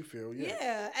 Say how you feel. Yeah.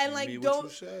 Yeah. And like mean what you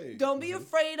say. don't be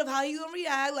afraid of how you gonna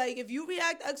react. Like if you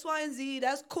react X, Y, and Z,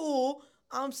 that's cool.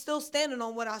 I'm still standing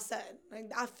on what I said.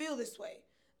 Like I feel this way.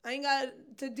 I ain't got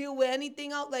to deal with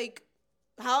anything else. Like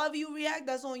however you react,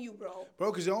 that's on you, bro.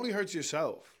 Bro, because it only hurts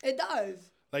yourself. It does.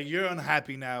 Like, you're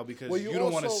unhappy now because Well, you you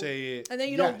don't want to also- say it. And then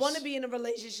you don't Yes. want to be in a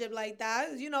relationship like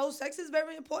that. You know, sex is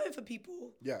very important for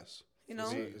people. Yes. You know,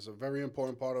 It's a very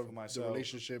important part of the myself.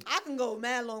 relationship. I can go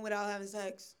mad long without having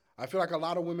sex. I feel like a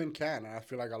lot of women can. And I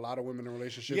feel like a lot of women in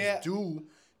relationships Yeah. do.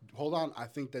 Hold on. I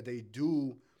think that they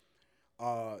do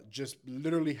just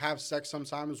literally have sex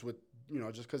sometimes with, you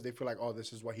know, just because they feel like, oh,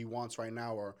 this is what he wants right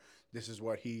now, or this is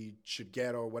what he should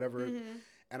get, or whatever.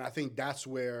 And I think that's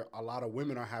where a lot of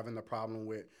women are having the problem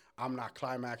with, I'm not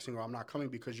climaxing or I'm not coming,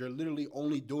 because you're literally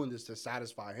only doing this to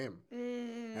satisfy him.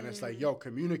 And it's like, yo,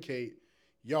 communicate.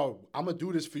 Yo, I'm going to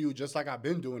do this for you just like I've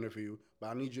been doing it for you, but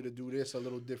I need you to do this a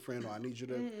little different, or I need you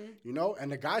to, you know?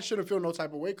 And the guy shouldn't feel no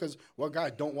type of way, because what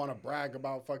guy don't want to brag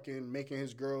about fucking making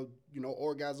his girl, you know,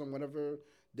 orgasm whenever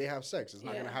they have sex? It's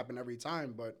not going to happen every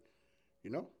time, but, you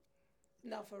know?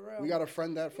 No, for real. We got a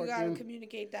friend that You gotta fucking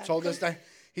communicate that. told us that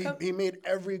he made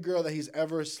every girl that he's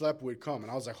ever slept with come, and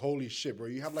I was like, holy shit, bro!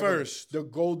 You have like First. the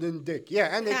golden dick,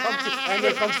 yeah, and they come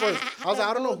first. I was like,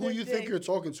 I don't know who Golden you think dick. you're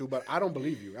talking to, but I don't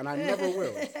believe you, and I never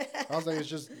will. I was like,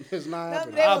 it's not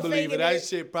happening. they I were believe it. faking That it. shit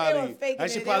They were probably faking that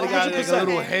it. shit They probably were got like a 100%.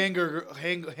 little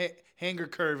hanger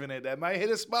curve in it that might hit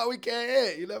a spot we can't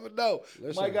hit. You never know.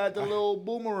 Listen, Might got the little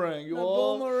boomerang. You The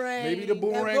all? boomerang. Maybe the That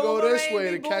boomerang go this boomerang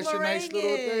way be to catch a nice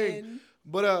little thing. boomeranging.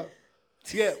 But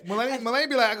yeah, Mulaney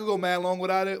be like, I could go mad long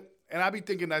without it, and I be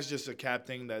thinking that's just a cap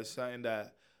thing. That's something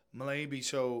that Mulaney be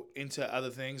so into other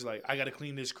things. Like, I gotta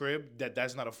clean this crib.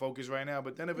 That's not a focus right now.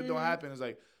 But then if it don't happen, it's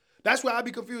like, that's where I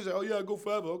be confused. Like, oh yeah, go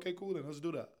forever. Okay, cool then. Let's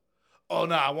do that. Oh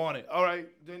no, I want it. All right,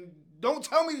 then don't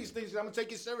tell me these things. I'm gonna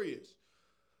take it serious.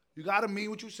 You gotta mean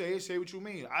what you say what you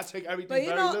mean. I take everything But you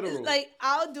very know, literal. like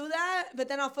I'll do that, but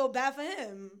then I'll feel bad for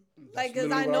him, like because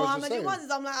I literally what I know was how just much he saying. wants.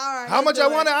 So I'm like, all right. How let's much do I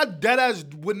it. want it, I dead ass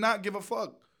would not give a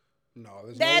fuck. No,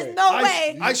 There's way. no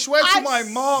way. I swear to I my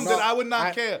mom No, that I would not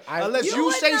I- care I- unless You you,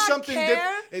 would say not something care?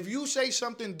 different. If you say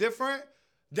something different,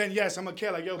 then yes, I'm gonna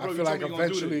care. Like, yo, bro, I you feel told like me you're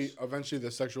gonna do this. eventually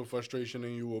the sexual frustration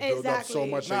in you will build up so Exactly.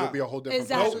 much that Nah. you'll be a whole different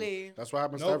Exactly. person. That's what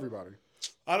happens to Nope. everybody.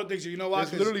 I don't think so. You know why? There's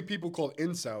 'Cause- literally people called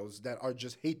incels that are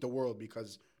just hate the world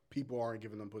because people aren't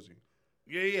giving them pussy.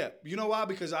 Yeah. You know why?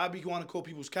 Because I be want to call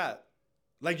people's cat.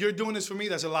 Like, you're doing this for me,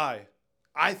 that's a lie.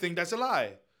 I think that's a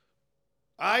lie.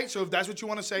 All right? So if that's what you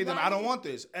want to say, then I don't Right. want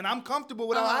this. And I'm comfortable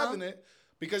without having it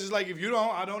because it's like, if you don't,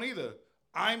 I don't either.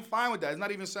 I'm fine with that. It's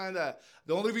not even saying that.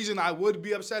 The only reason I would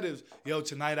be upset is, yo,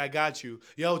 tonight I got you.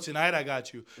 Yo, tonight I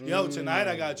got you. Yo, tonight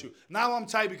I got you. Now I'm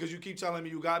tight because you keep telling me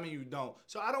you got me, you don't.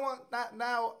 So I don't want that.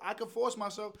 Now I can force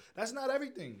myself. That's not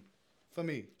everything for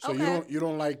me. So Okay. you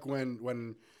don't like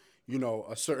when you know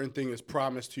a certain thing is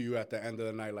promised to you at the end of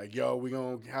the night, like, yo, we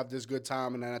gonna have this good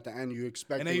time, and then at the end you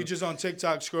expect. And then you're just on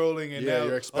TikTok scrolling, and Yeah, now,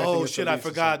 you're expecting oh it to shit, I lead to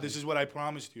forgot. something. This is what I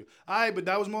promised you. All right, but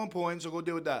that was more important, so go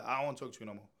deal with that. I don't want to talk to you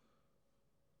no more.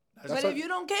 But if you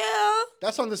don't care,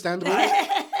 that's understandable.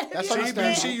 That's See, you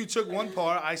understandable. see, you took one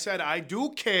part. I said I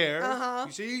do care. Uh-huh.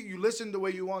 You see, you listen the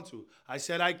way you want to. I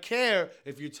said I care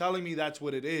if you're telling me that's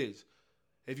what it is.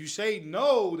 If you say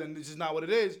no, then this is not what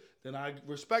it is. Then I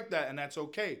respect that, and that's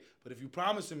okay. But if you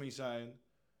promising me something,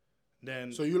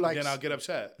 then So you like then I'll get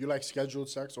upset. You like scheduled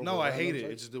sex? Over No, I random hate it.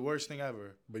 sex? It's the worst thing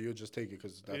ever. But you'll just take it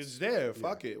because that's. It's there.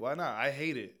 Fuck it. Why not? I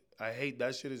hate it. I hate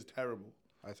that shit. Is terrible.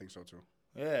 I think so too.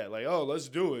 Yeah, like, oh, let's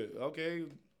do it. Okay.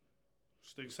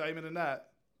 Just the excitement in that.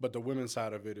 But the women's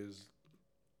side of it is,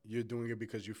 you're doing it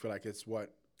because you feel like it's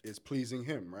what is pleasing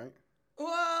him, right?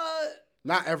 well,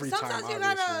 Not every sometimes time. you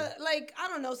Obviously. gotta like I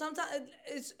don't know.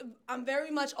 Sometimes I'm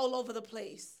very much all over the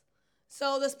place.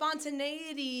 So the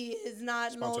spontaneity is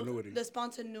not Spontaneity. the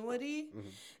spontaneity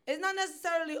is not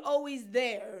necessarily always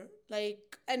there.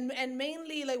 Like and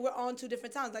mainly like we're on two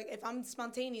different times. Like if I'm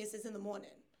spontaneous, it's in the morning.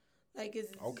 Like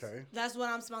it's Okay. That's when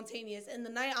I'm spontaneous. In the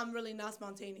night, I'm really not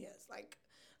spontaneous. Like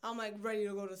I'm like ready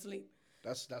to go to sleep.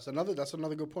 That's another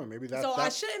good point. Maybe that. So I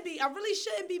really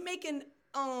shouldn't be making.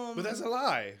 But that's a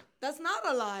lie. That's not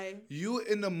a lie. You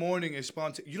in the morning is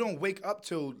spontaneous. You don't wake up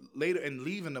till later and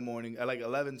leave in the morning at like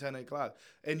 11, 10 o'clock.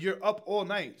 And you're up all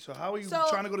night. So how are you So,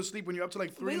 trying to go to sleep when you're up to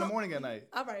like 3 in the morning at night?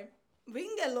 All right. We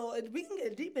can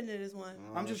get deep into this one.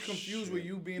 I'm just confused with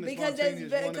you being a Because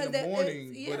spontaneous one in the because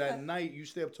morning, it's- but yeah. at night you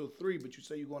stay up till 3, but you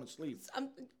say you're going to sleep.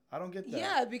 I don't get that.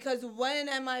 Yeah, because when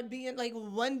am I being like?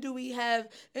 When do we have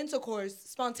intercourse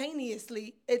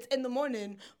spontaneously? It's in the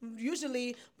morning,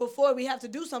 usually before we have to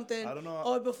do something. I don't know.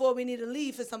 Or before we need to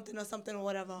leave for something or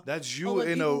whatever. That's Or you when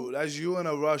in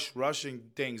a rushing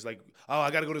things like, oh,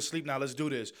 I gotta go to sleep now, let's do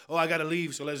this. Oh, I gotta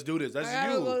leave, so let's do this. That's I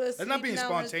gotta you. go to That's not sleep being now,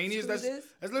 let's spontaneous. do That's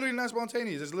this. literally not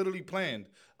spontaneous. That's literally planned.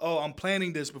 Oh, I'm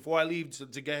planning this before I leave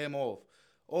to get him off.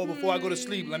 Or before I go to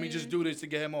sleep, let me just do this to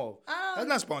get him off. That's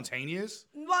not spontaneous.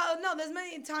 Well, no, there's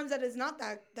many times that is not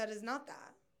that. That is not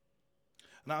that.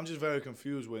 Now I'm just very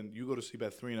confused when you go to sleep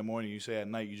at 3 in the morning. You say at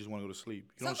night you just want to go to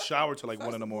sleep. You don't So, shower till like 1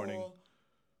 first in the of morning. all,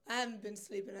 I haven't been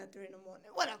sleeping at 3 in the morning.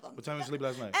 Whatever. What time did you sleep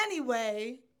last night?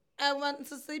 Anyway, I went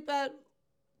to sleep at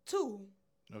 2.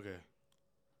 Okay.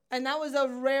 And that was a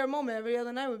rare moment. Every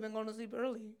other night we've been going to sleep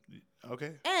early.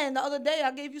 Okay. And the other day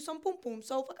I gave you some poom poom.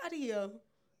 So fuck out of here.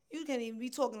 You can't even be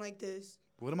talking like this.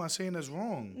 What am I saying that's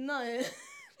wrong? Nothing.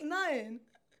 Nothing.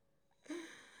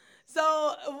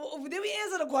 So did we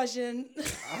answer the question?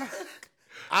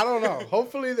 I don't know.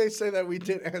 Hopefully they say that we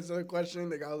did answer the question.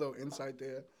 They got a little insight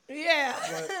there. Yeah.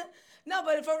 No,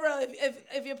 but for real,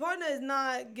 if your partner is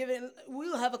not giving,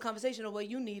 we'll have a conversation of what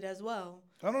you need as well.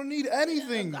 I don't need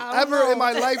anything I don't ever know. in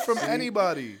my life from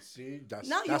anybody. See, that's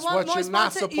No, you that's want what more you're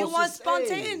not spontaneity. supposed You want to say.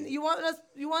 spontaneity.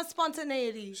 You want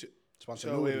spontaneity. So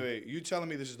Spontaneity. wait. You telling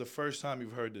me this is the first time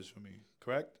you've heard this from me,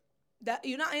 correct? That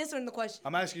you're not answering the question.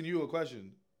 I'm asking you a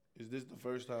question. Is this the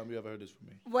first time you ever heard this from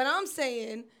me? What I'm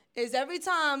saying is every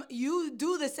time you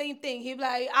do the same thing, he be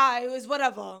like, it was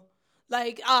whatever.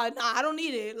 Like, nah, I don't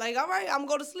need it. Like, all right, I'm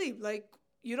going to sleep. Like,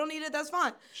 you don't need it, that's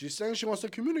fine. She's saying she wants to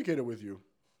communicate it with you.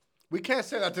 We can't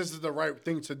say that this is the right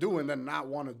thing to do and then not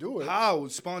want to do it. How?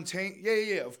 Spontaneous?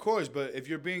 Yeah, of course. But if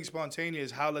you're being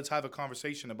spontaneous, let's have a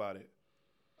conversation about it.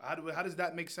 How does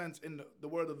that make sense in the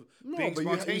world of being but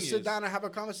spontaneous? you sit down and have a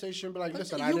conversation, be like,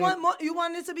 listen, You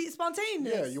want it to be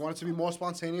spontaneous. Yeah, you want it to be more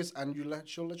spontaneous, and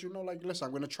she'll let you know, like, listen,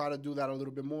 I'm gonna try to do that a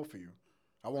little bit more for you.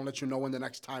 I won't let you know when the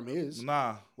next time is.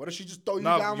 Nah. What if she just throw you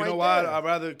No, down you right know why? there? I'd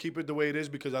rather keep it the way it is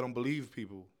because I don't believe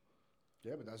people.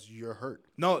 Yeah, but that's your hurt.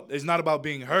 No, it's not about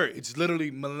being hurt. It's literally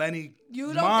millennial.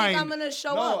 You don't think I'm gonna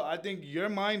show up? No, I think your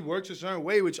mind works a certain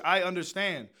way, which I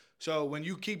understand. So when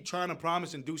you keep trying to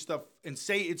promise and do stuff and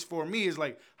say it's for me, it's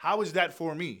like, how is that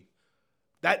for me?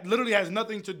 That literally has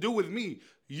nothing to do with me.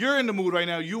 You're in the mood right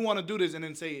now. You want to do this and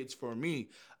then say it's for me.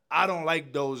 I don't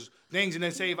like those things. And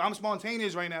then say, if I'm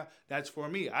spontaneous right now, that's for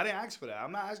me. I didn't ask for that.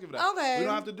 I'm not asking for that. Okay. We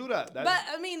don't have to do that. But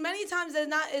I mean, many times there's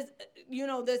not is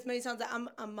there's many times that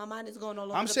my mind is going all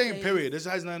over. I'm the saying place. period. This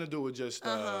has nothing to do with just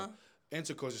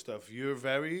intercourse and stuff. You're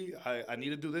I need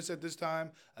to do this at this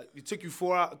time. It took you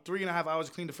 3.5 hours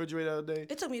to clean the refrigerator the other day.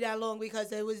 It took me that long because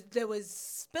there was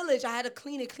spillage. I had to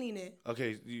clean it.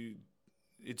 Okay,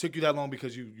 it took you that long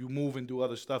because you move and do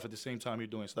other stuff at the same time you're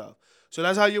doing stuff. So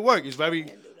that's how you work. It's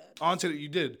very on to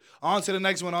the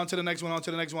next one, on to the next one, on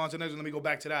to the next one, on to the next one. Let me go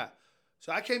back to that.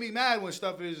 So I can't be mad when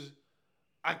stuff is.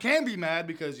 I can be mad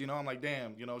because I'm like,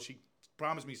 damn, she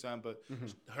promised me something, but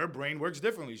her brain works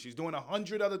differently. She's doing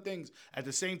 100 other things at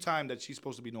the same time that she's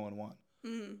supposed to be doing one.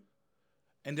 Mm-hmm.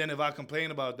 And then if I complain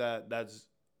about that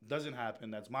doesn't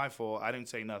happen. That's my fault. I didn't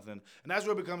say nothing, and that's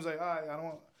where it becomes like, all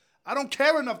right, I don't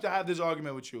care enough to have this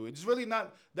argument with you. It's really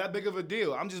not that big of a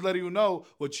deal. I'm just letting you know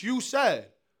what you said.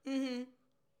 Mm-hmm.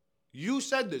 You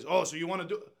said this. Oh, so you want to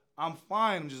do? I'm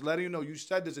fine. I'm just letting you know you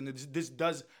said this, and this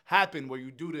does happen where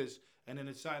you do this, and then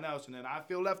it's something else, and then I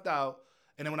feel left out.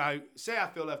 And then when I say I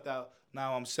feel left out,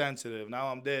 now I'm sensitive. Now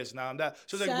I'm this. Now I'm that.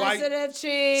 So it's like, sensitive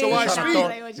cheese. So why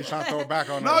speak? You're trying to throw it back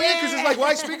on No, her. yeah, because it's like,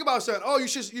 why speak about something? Oh, you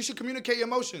should communicate your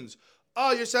emotions.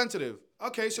 Oh, you're sensitive.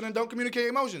 Okay, so then don't communicate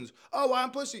your emotions. Oh, why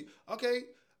I'm pussy. Okay,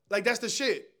 like that's the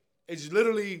shit. It's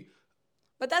literally.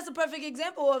 But that's a perfect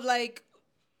example of like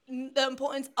the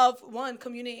importance of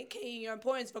communicating your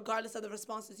importance regardless of the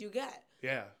responses you get.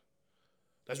 Yeah,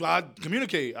 that's why I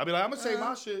communicate. I be like, I'm gonna say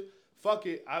my shit. Fuck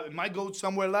it. It might go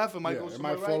somewhere left. It might go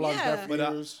somewhere right. Fall on deaf But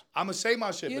ears. I'm gonna say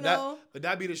my shit. You but know,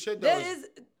 that be the shit though. There is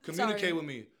Communicate Sorry. with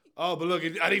me. Oh, but look, I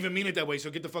didn't even mean it that way.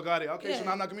 So get the fuck out of here. Okay, so Yeah.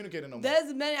 now I'm not communicating no more.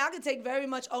 There's many. I can take very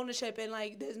much ownership, and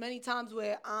like there's many times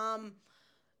where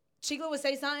Chico would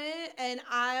say something and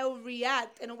I'll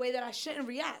react in a way that I shouldn't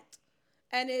react,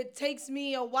 and it takes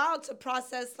me a while to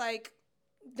process like,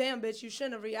 damn bitch, you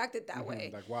shouldn't have reacted that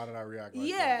way. Like, why did I react like that?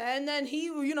 Yeah, and then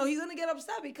he's gonna get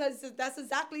upset because that's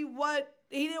exactly what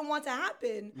he didn't want to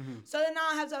happen. So then now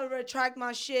I have to retract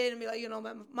my shit and be like,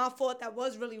 my fault. That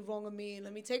was really wrong of me.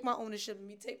 Let me take my ownership. Let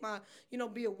me take my,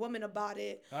 be a woman about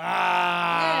it.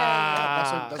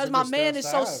 Ah. That's Because a my good man stance is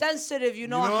to so have. sensitive. You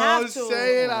know I what have I'm to.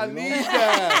 saying? I need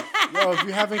that. Yo, if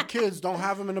you're having kids, don't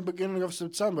have them in the beginning of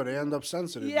September. They end up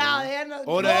sensitive. Yeah, man. and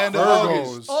Or the end of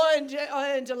August. or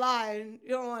in July. You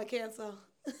don't want cancer.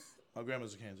 My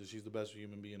grandma's a Cancer. She's the best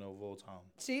human being of all time.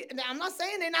 I'm not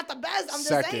saying they're not the best. I'm just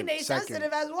saying Second, they second.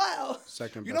 sensitive as well.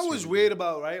 Second. You best know what's human weird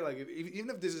about, right? Like, even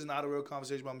if this is not a real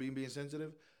conversation about me being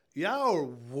sensitive, y'all are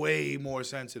way more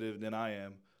sensitive than I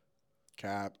am,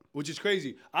 Cap. which is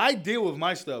crazy. I deal with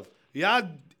my stuff. Y'all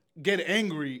get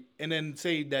angry and then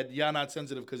say that y'all not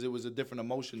sensitive because it was a different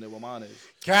emotion than what mine is.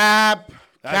 Cap.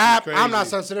 That's Cap. just I'm not crazy.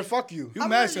 sensitive. Fuck you. You I'm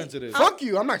mad really- sensitive. Fuck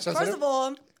you. I'm not sensitive. First of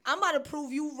all, I'm about to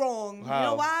prove you wrong. How? You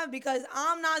know why? Because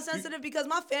I'm not sensitive because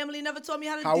my family never taught me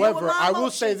how to deal with However, my I will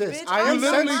emotions, say this. bitch. I am You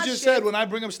know literally my just shit. said when I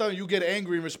bring up stuff, you get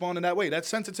angry and respond in that way. That's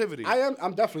sensitivity.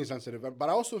 I'm definitely sensitive, but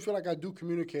I also feel like I do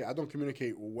communicate. I don't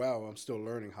communicate well. I'm still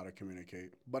learning how to communicate,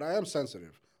 but I am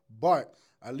sensitive. But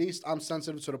at least I'm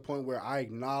sensitive to the point where I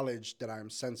acknowledge that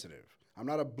I'm sensitive. I'm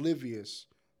not oblivious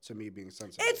to me being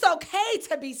sensitive. It's okay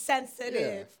to be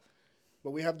sensitive.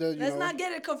 But we have to, Let's not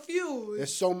get it confused.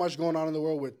 there's so much going on in the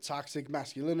world with toxic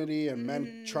masculinity and Mm-hmm.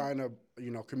 men trying to,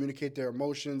 communicate their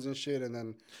emotions and shit, and then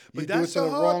you But do it that's to the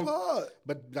the hard wrong. part.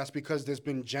 But that's because there's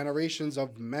been generations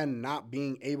of men not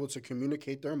being able to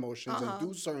communicate their emotions and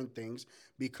do certain things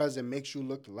because it makes you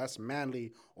look less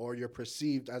manly or you're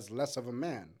perceived as less of a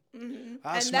man. I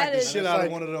And smack that the is- shit It's out of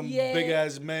like- one of them Yeah. big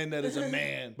ass men that is a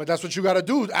man. But that's what you got to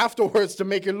do afterwards to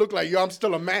make it look like, yo, I'm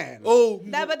still a man. Oh,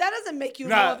 But that doesn't make you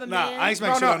nah, more of a man. I ain't smack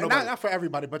No, shit no, out of nobody. not for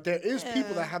everybody, but there is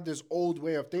people that have this old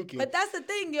way of thinking. But that's the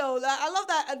thing, yo. Like, I love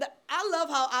that. I love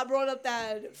how I brought up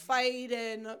that fight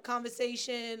and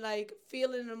conversation, like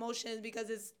feeling and emotions, because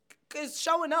it's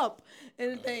showing up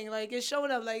in the thing. Like it's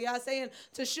showing up. Like y'all saying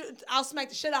to shoot, I'll smack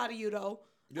the shit out of you though.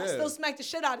 I Yeah. still smack the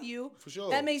shit out of you. For sure.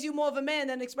 That makes you more of a man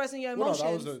than expressing your Well, no,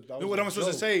 emotions. No, what am I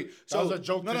supposed to say? That was a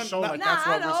joke no, to no, show no, like Nah, that's I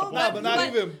what we're know, supposed Nah, to but do. not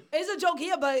even- It's a joke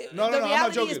here, but No, no, the no, I'm not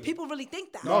reality is joking. people really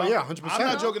think that. No, yeah, 100%. I'm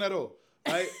not joking at all.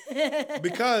 Right?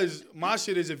 Because my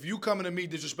shit is if you coming to me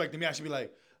disrespecting me, I should be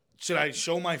like, should I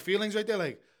show my feelings right there?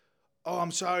 Like, oh,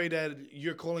 I'm sorry that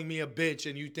you're calling me a bitch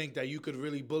and you think that you could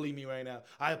really bully me right now.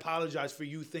 I apologize for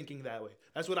you thinking that way.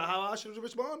 That's how I should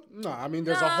respond. No, I mean,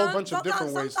 there's a whole bunch of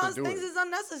different ways to sometimes do things it. is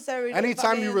unnecessary. to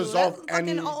Anytime you fucking- resolve that's fucking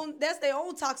any- that's their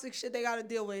own toxic shit they gotta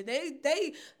deal with.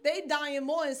 They dying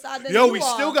more inside than Yo, you we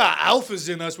are. still got alphas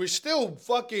in us. We're still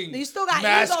fucking You still got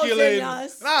masculine. egos in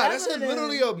us. Nah, That's that's what it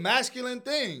literally is. a masculine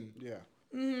thing. Yeah.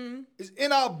 It's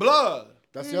in our blood.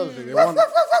 That's the other thing. They want,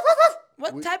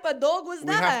 What type of dog was we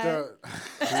that?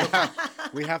 have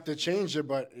to we have to change it,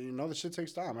 but the shit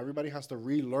takes time. Everybody has to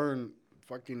relearn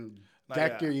fucking Nah, yeah.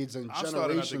 decades and I'm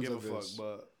starting not to generations give a of fuck, this.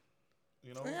 but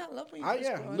Yeah, I love when you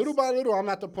discourse. Little by little, I'm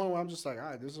at the point where I'm just like, all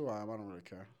right, this is why I don't really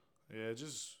care. yeah,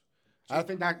 just I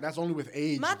think that's only with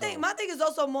age. My though. thing is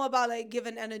also more about like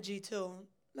giving energy too,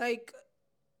 like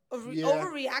Yeah.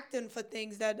 overreacting for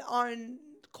things that aren't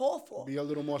called for. Be a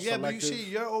little more yeah. But you selective.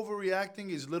 see, your overreacting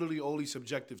is literally only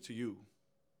subjective to you,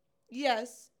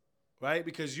 Yes. right?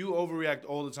 Because you overreact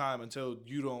all the time until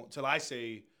you don't. Till I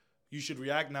say you should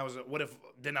react, and I was like, what if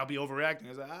then I'll be overreacting? I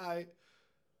was like, all right.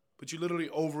 But you literally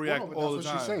overreact No, but all the that's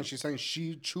time. what she's saying. She's saying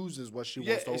she chooses what she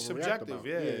Yeah, wants to it's overreact subjective. about.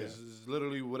 Yeah, it's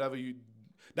literally whatever you.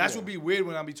 That's what be weird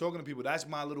when I be talking to people. That's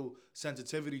my little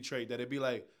sensitivity trait. That it'd be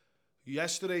like,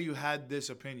 yesterday you had this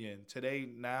opinion. Today,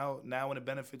 now when it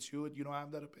benefits you, you don't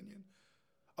have that opinion.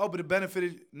 Oh, but it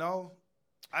benefited. No,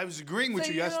 I was agreeing with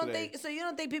you yesterday. So you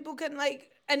don't think people can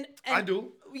like and I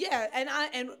do. Yeah,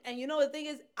 and you know the thing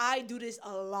is, I do this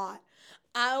a lot.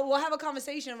 I will have a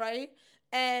conversation, right,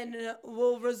 and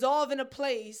we'll resolve in a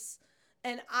place,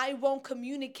 and I won't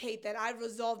communicate that I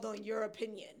resolved on your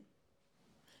opinion.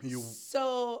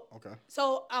 So Okay.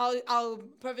 So I'll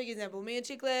perfect example. Me and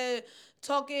Chicklet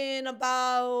talking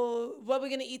about what we're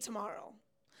gonna eat tomorrow,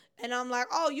 and I'm like,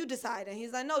 oh, you decide, and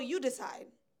he's like, no, you decide,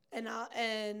 and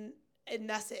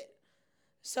that's it.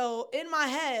 So in my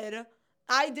head,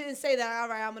 I didn't say that. All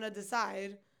right, I'm gonna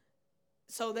decide.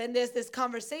 So then there's this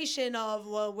conversation of,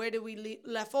 well, where did we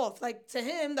left off? Like, to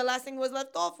him, the last thing was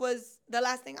left off was the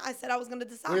last thing I said I was going to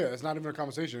decide. Well, yeah, it's not even a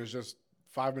conversation. It's just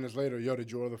 5 minutes later, yo,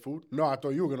 did you order the food? No, I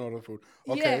thought you were going to order the food.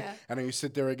 Okay. Yeah. And then you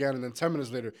sit there again, and then 10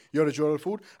 minutes later, yo, did you order the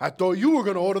food? I thought you were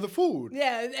going to order the food.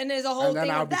 Yeah, and there's a whole And then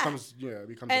thing now of it that. becomes, it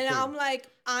becomes And a thing. I'm like,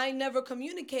 I never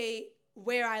communicate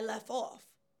where I left off.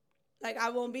 Like, I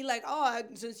won't be like, oh,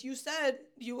 since you said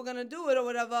you were going to do it or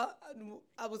whatever,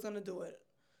 I was going to do it.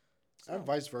 So. And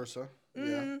vice versa.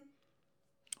 Yeah.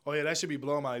 Oh, yeah, that should be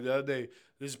blowing my. The other day,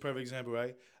 this is a perfect example,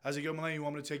 right? I was like, yo, Melanie, you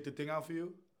want me to take the thing out for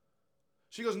you?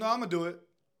 She goes, no, I'm going to do it.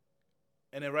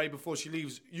 And then right before she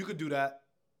leaves, you could do that.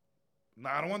 Nah,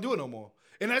 I don't want to do it no more.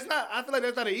 And that's not, I feel like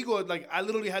that's not an ego. Like, I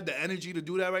literally had the energy to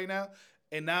do that right now.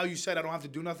 And now you said I don't have to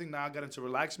do nothing. Now I got into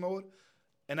relax mode.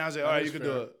 And I was like, all right, you can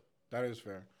do it. That is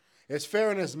fair. It's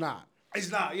fair and it's not. It's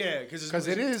not, yeah. Because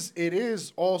it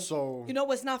is also. You know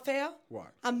what's not fair? What?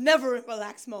 I'm never in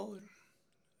relax mode.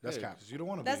 That's yeah, cap. You don't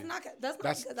want to That's be. not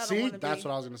because I don't See, want to be. that's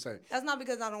what I was going to say. That's not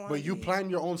because I don't want to be. But you plan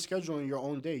your own schedule and your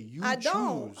own day. You I choose.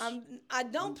 don't. I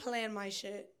don't plan my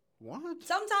shit. What?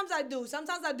 Sometimes I do.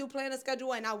 Sometimes I do plan a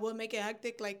schedule and I will make it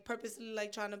hectic, like purposely,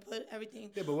 like trying to put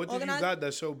everything. Yeah, but what do you organized. got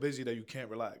that's so busy that you can't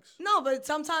relax? No, but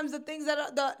sometimes the things that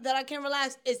I can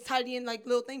relax is tidying, like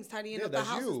little things, tidying Yeah, up the that's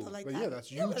house you. and stuff like But that. yeah,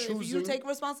 that's you but if you choosing- take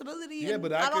responsibility, Yeah, and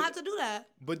but I I don't could- have to do that.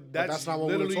 But that's not what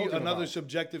we were literally talking another about.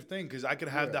 subjective thing because I could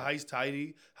have Yeah.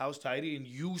 the house tidy, and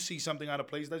you see something out of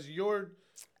place. That's your.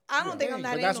 I don't think I'm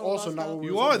that But that's anal also about not stuff. what we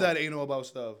You were are talking that about. anal about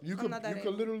stuff. You I'm not that could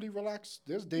anal. literally relax.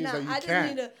 There's days Nah, that you I just can't.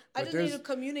 need to. I But just need there's- to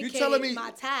communicate You telling me?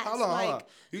 my tasks. Hold on, hold on. Like,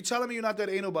 You telling me you're not that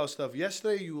anal about stuff?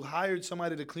 Yesterday you hired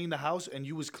somebody to clean the house, and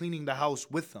you was cleaning the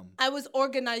house with them. I was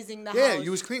organizing the Yeah, house.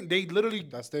 you was clean. They literally.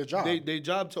 That's their job. They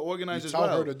job to organize You as tell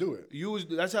well. her to do it. You was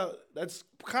that's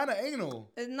kind of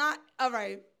anal. It's not all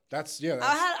right. That's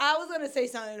I was gonna say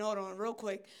something. Hold on, real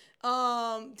quick.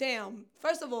 Damn.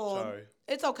 First of all, Sorry.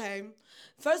 it's okay.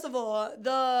 First of all,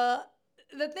 the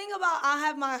thing about I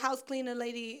have my house cleaner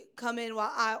lady come in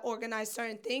while I organize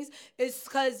certain things is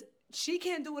because she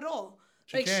can't do it all.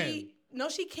 She can. No,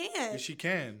 she can't. Yes, she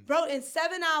can. Bro, in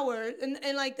 7 hours, in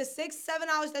like the 6-7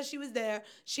 hours that she was there,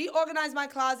 she organized my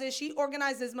closet. She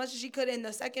organized as much as she could in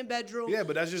the second bedroom. Yeah,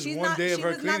 but that's just She's one not- day of she her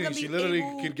was not cleaning. gonna She be literally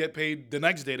able- could get paid the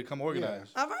next day to come organize.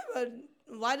 All right, but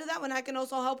why do that when I can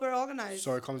also help her organize?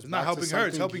 So it comes It's back not helping to her,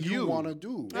 it's something helping you. want to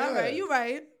do. All right, you're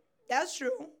right. That's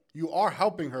true. You are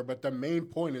helping her, but the main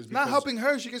point is because Not helping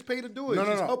her. She gets paid to do it. No,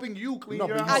 no, She's no. helping you clean No,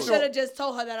 your but you I house. still- should have just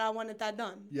told her that I wanted that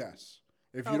done. Yes.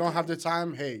 If you don't Okay. have the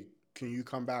time, hey, can you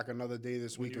come back another day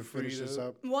this week you're and finish free this to-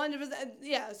 up? 100%.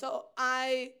 Yeah. So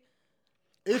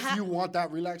If you want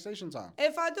that relaxation time.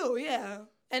 if I do, yeah.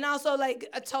 And also, like,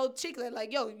 I told Chicklet,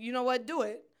 like, yo, you know what? Do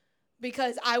it.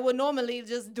 Because I would normally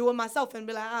just do it myself and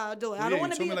be like, I'll do it. Yeah, I you don't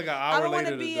want to told be. me like an I hour don't want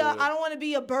later to to be. do it. I don't want to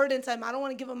be a burden to him. I don't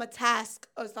want to give him a task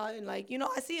or something. Like, you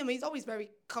know, I see him. He's always very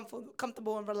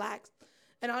comfortable and relaxed,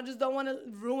 and I just don't want to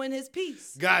ruin his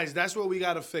peace. Guys, that's what we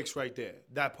got to fix right there.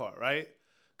 That part, right?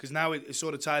 Because now it's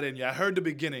sort of tied in. Yeah, I heard the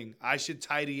beginning. I should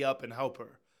tidy up and help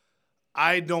her.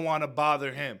 I don't want to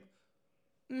bother him.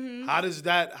 Mm-hmm.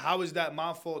 How is that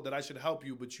my fault that I should help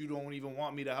you, but you don't even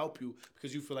want me to help you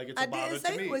because you feel like it's a I bother didn't to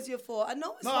say me? it was your fault. I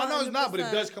know it's No, I know it's not, but it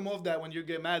 100%. does come off that when you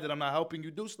get mad that I'm not helping you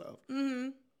do stuff. Mm-hmm.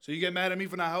 So you get mad at me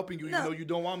for not helping you, even No. though you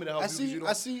don't want me to help I you. 'cause see- you don't,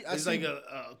 I see- It's see. like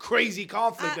a crazy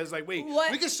conflict. That's like, wait,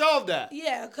 what- we can solve that.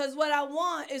 Yeah, because what I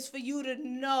want is for you to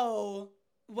know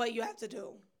what you have to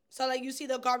do. So, like, you see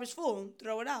the garbage full,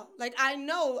 throw it out. Like, I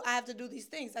know I have to do these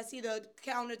things. I see the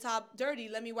countertop dirty,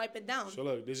 let me wipe it down. So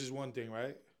look, this is one thing,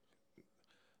 right?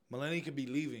 Melanie could be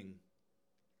leaving.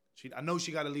 I know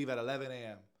she got to leave at 11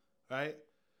 a.m., right?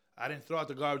 I didn't throw out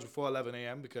the garbage before 11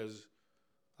 a.m. because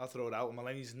I'll throw it out when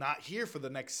Melanie's not here for the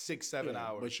next 6-7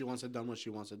 hours. But she wants it done when she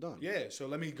wants it done. Yeah, so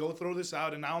let me go throw this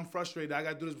out, and now I'm frustrated. I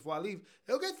got to do this before I leave.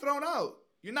 It'll get thrown out.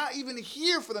 You're not even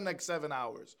here for the next 7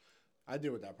 hours. I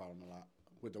deal with that problem a lot.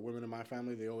 With the women in my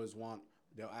family, they'll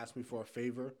ask me for a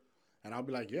favor, and I'll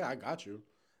be like, yeah, I got you.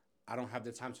 I don't have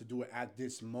the time to do it at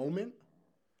this moment,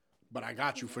 but I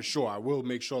got you for sure. I will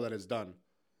make sure that it's done.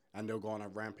 And they'll go on a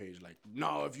rampage like,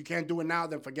 no, if you can't do it now,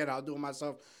 then forget it. I'll do it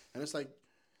myself. And it's like,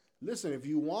 listen, if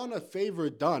you want a favor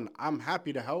done, I'm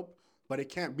happy to help, but it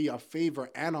can't be a favor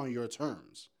and on your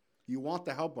terms. You want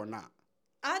the help or not?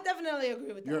 I definitely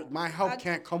agree with that. My help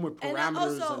can't come with and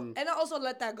parameters. I also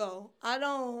let that go. I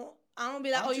don't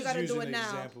be like, I'm oh, you just got to do using it now.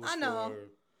 examples I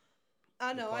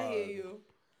know. I hear pod. you.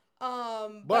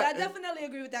 But But I definitely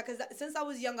agree with that because since I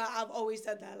was younger, I've always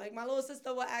said that. Like, my little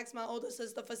sister would ask my older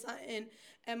sister for something,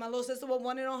 and my little sister would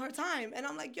want it on her time. And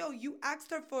I'm like, yo, you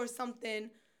asked her for something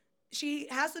she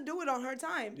has to do it on her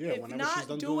time. Yeah, If whenever she's not,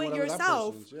 done do doing it whatever that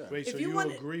yourself. person's, yeah. Wait, If so you you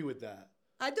want- agree with that?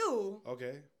 I do.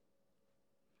 Okay.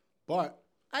 But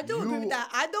I do agree you- with that.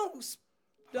 I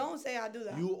don't say I do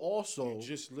that. you also You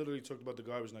just literally talked about the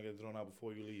garbage not getting thrown out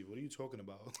before you leave. What are you talking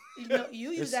about?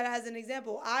 You use that as an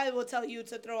example. I will tell you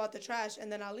to throw out the trash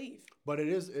and then I'll leave. But it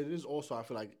is also, I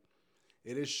feel like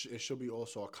it should be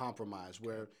also a compromise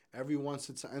where every once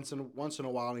in a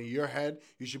while in your head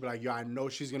you should be like, yo, I know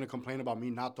she's gonna complain about me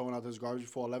not throwing out this garbage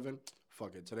before 11.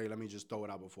 Fuck it, today let me just throw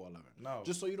it out before 11. No.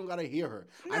 Just so you don't gotta hear her.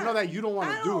 I Nah, know that you don't want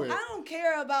to do it. I don't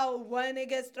care about when it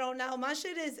gets thrown out. My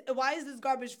shit is, why is this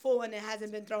garbage full and it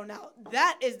hasn't been thrown out?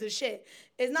 That is the shit.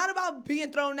 It's not about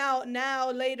being thrown out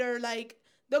now, later. Like,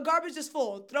 the garbage is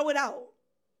full. Throw it out.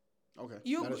 Okay,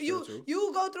 You that is you fair too.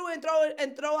 you go through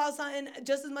and throw out something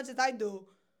just as much as I do.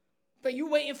 But you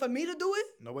waiting for me to do it?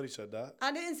 Nobody said that.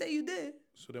 I didn't say you did.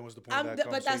 So then what's the point of that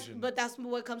But conversation? that's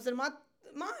what comes to my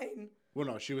mind. Well,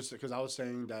 no, she was, because I was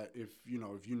saying that if you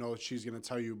know she's gonna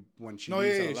tell you when she no,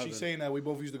 leaves yeah, at yeah, 11. she's saying that we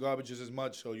both use the garbage just as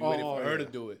much, so you waited for her to yeah.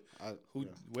 do it. Yeah. Where'd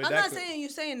I'm that not co- saying you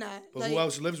saying that. But like, who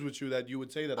else lives with you that you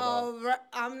would say that about?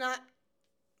 I'm not.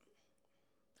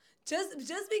 Just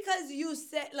because you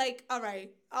said, like, all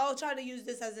right, I'll try to use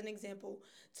this as an example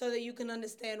so that you can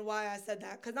understand why I said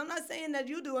that. Because I'm not saying that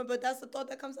you do it, but that's the thought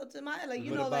that comes up to my head. Like,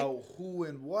 you But know, about like, who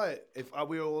and what? If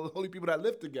we're all the only people that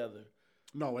live together.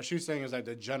 No, what she's saying is like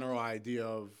the general idea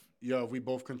of, yo, if we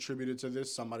both contributed to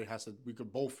this, we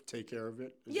could both take care of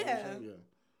it. Is that what you're Yeah. saying? Yeah.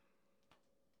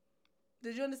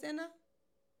 did you understand that?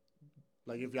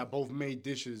 Like if y'all both made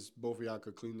dishes, both of y'all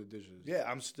could clean the dishes.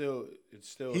 Yeah, it's still.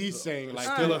 He's saying it's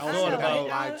like still a I thought know, about.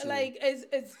 lied to. Like,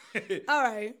 it's all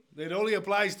right. It only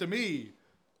applies to me,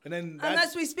 and then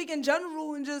Unless we speak in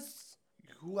general and just.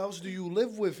 who else do you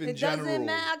live with in It general? doesn't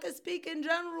matter. I can speak in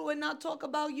general and not talk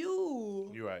about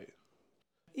you. You're right.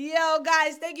 Yo,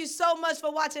 guys, thank you so much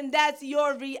for watching That's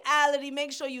Your Reality.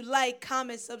 Make sure you like,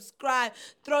 comment, subscribe.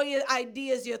 Throw your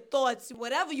ideas, your thoughts,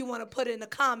 whatever you want to put in the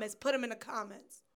comments. Put them in the comments.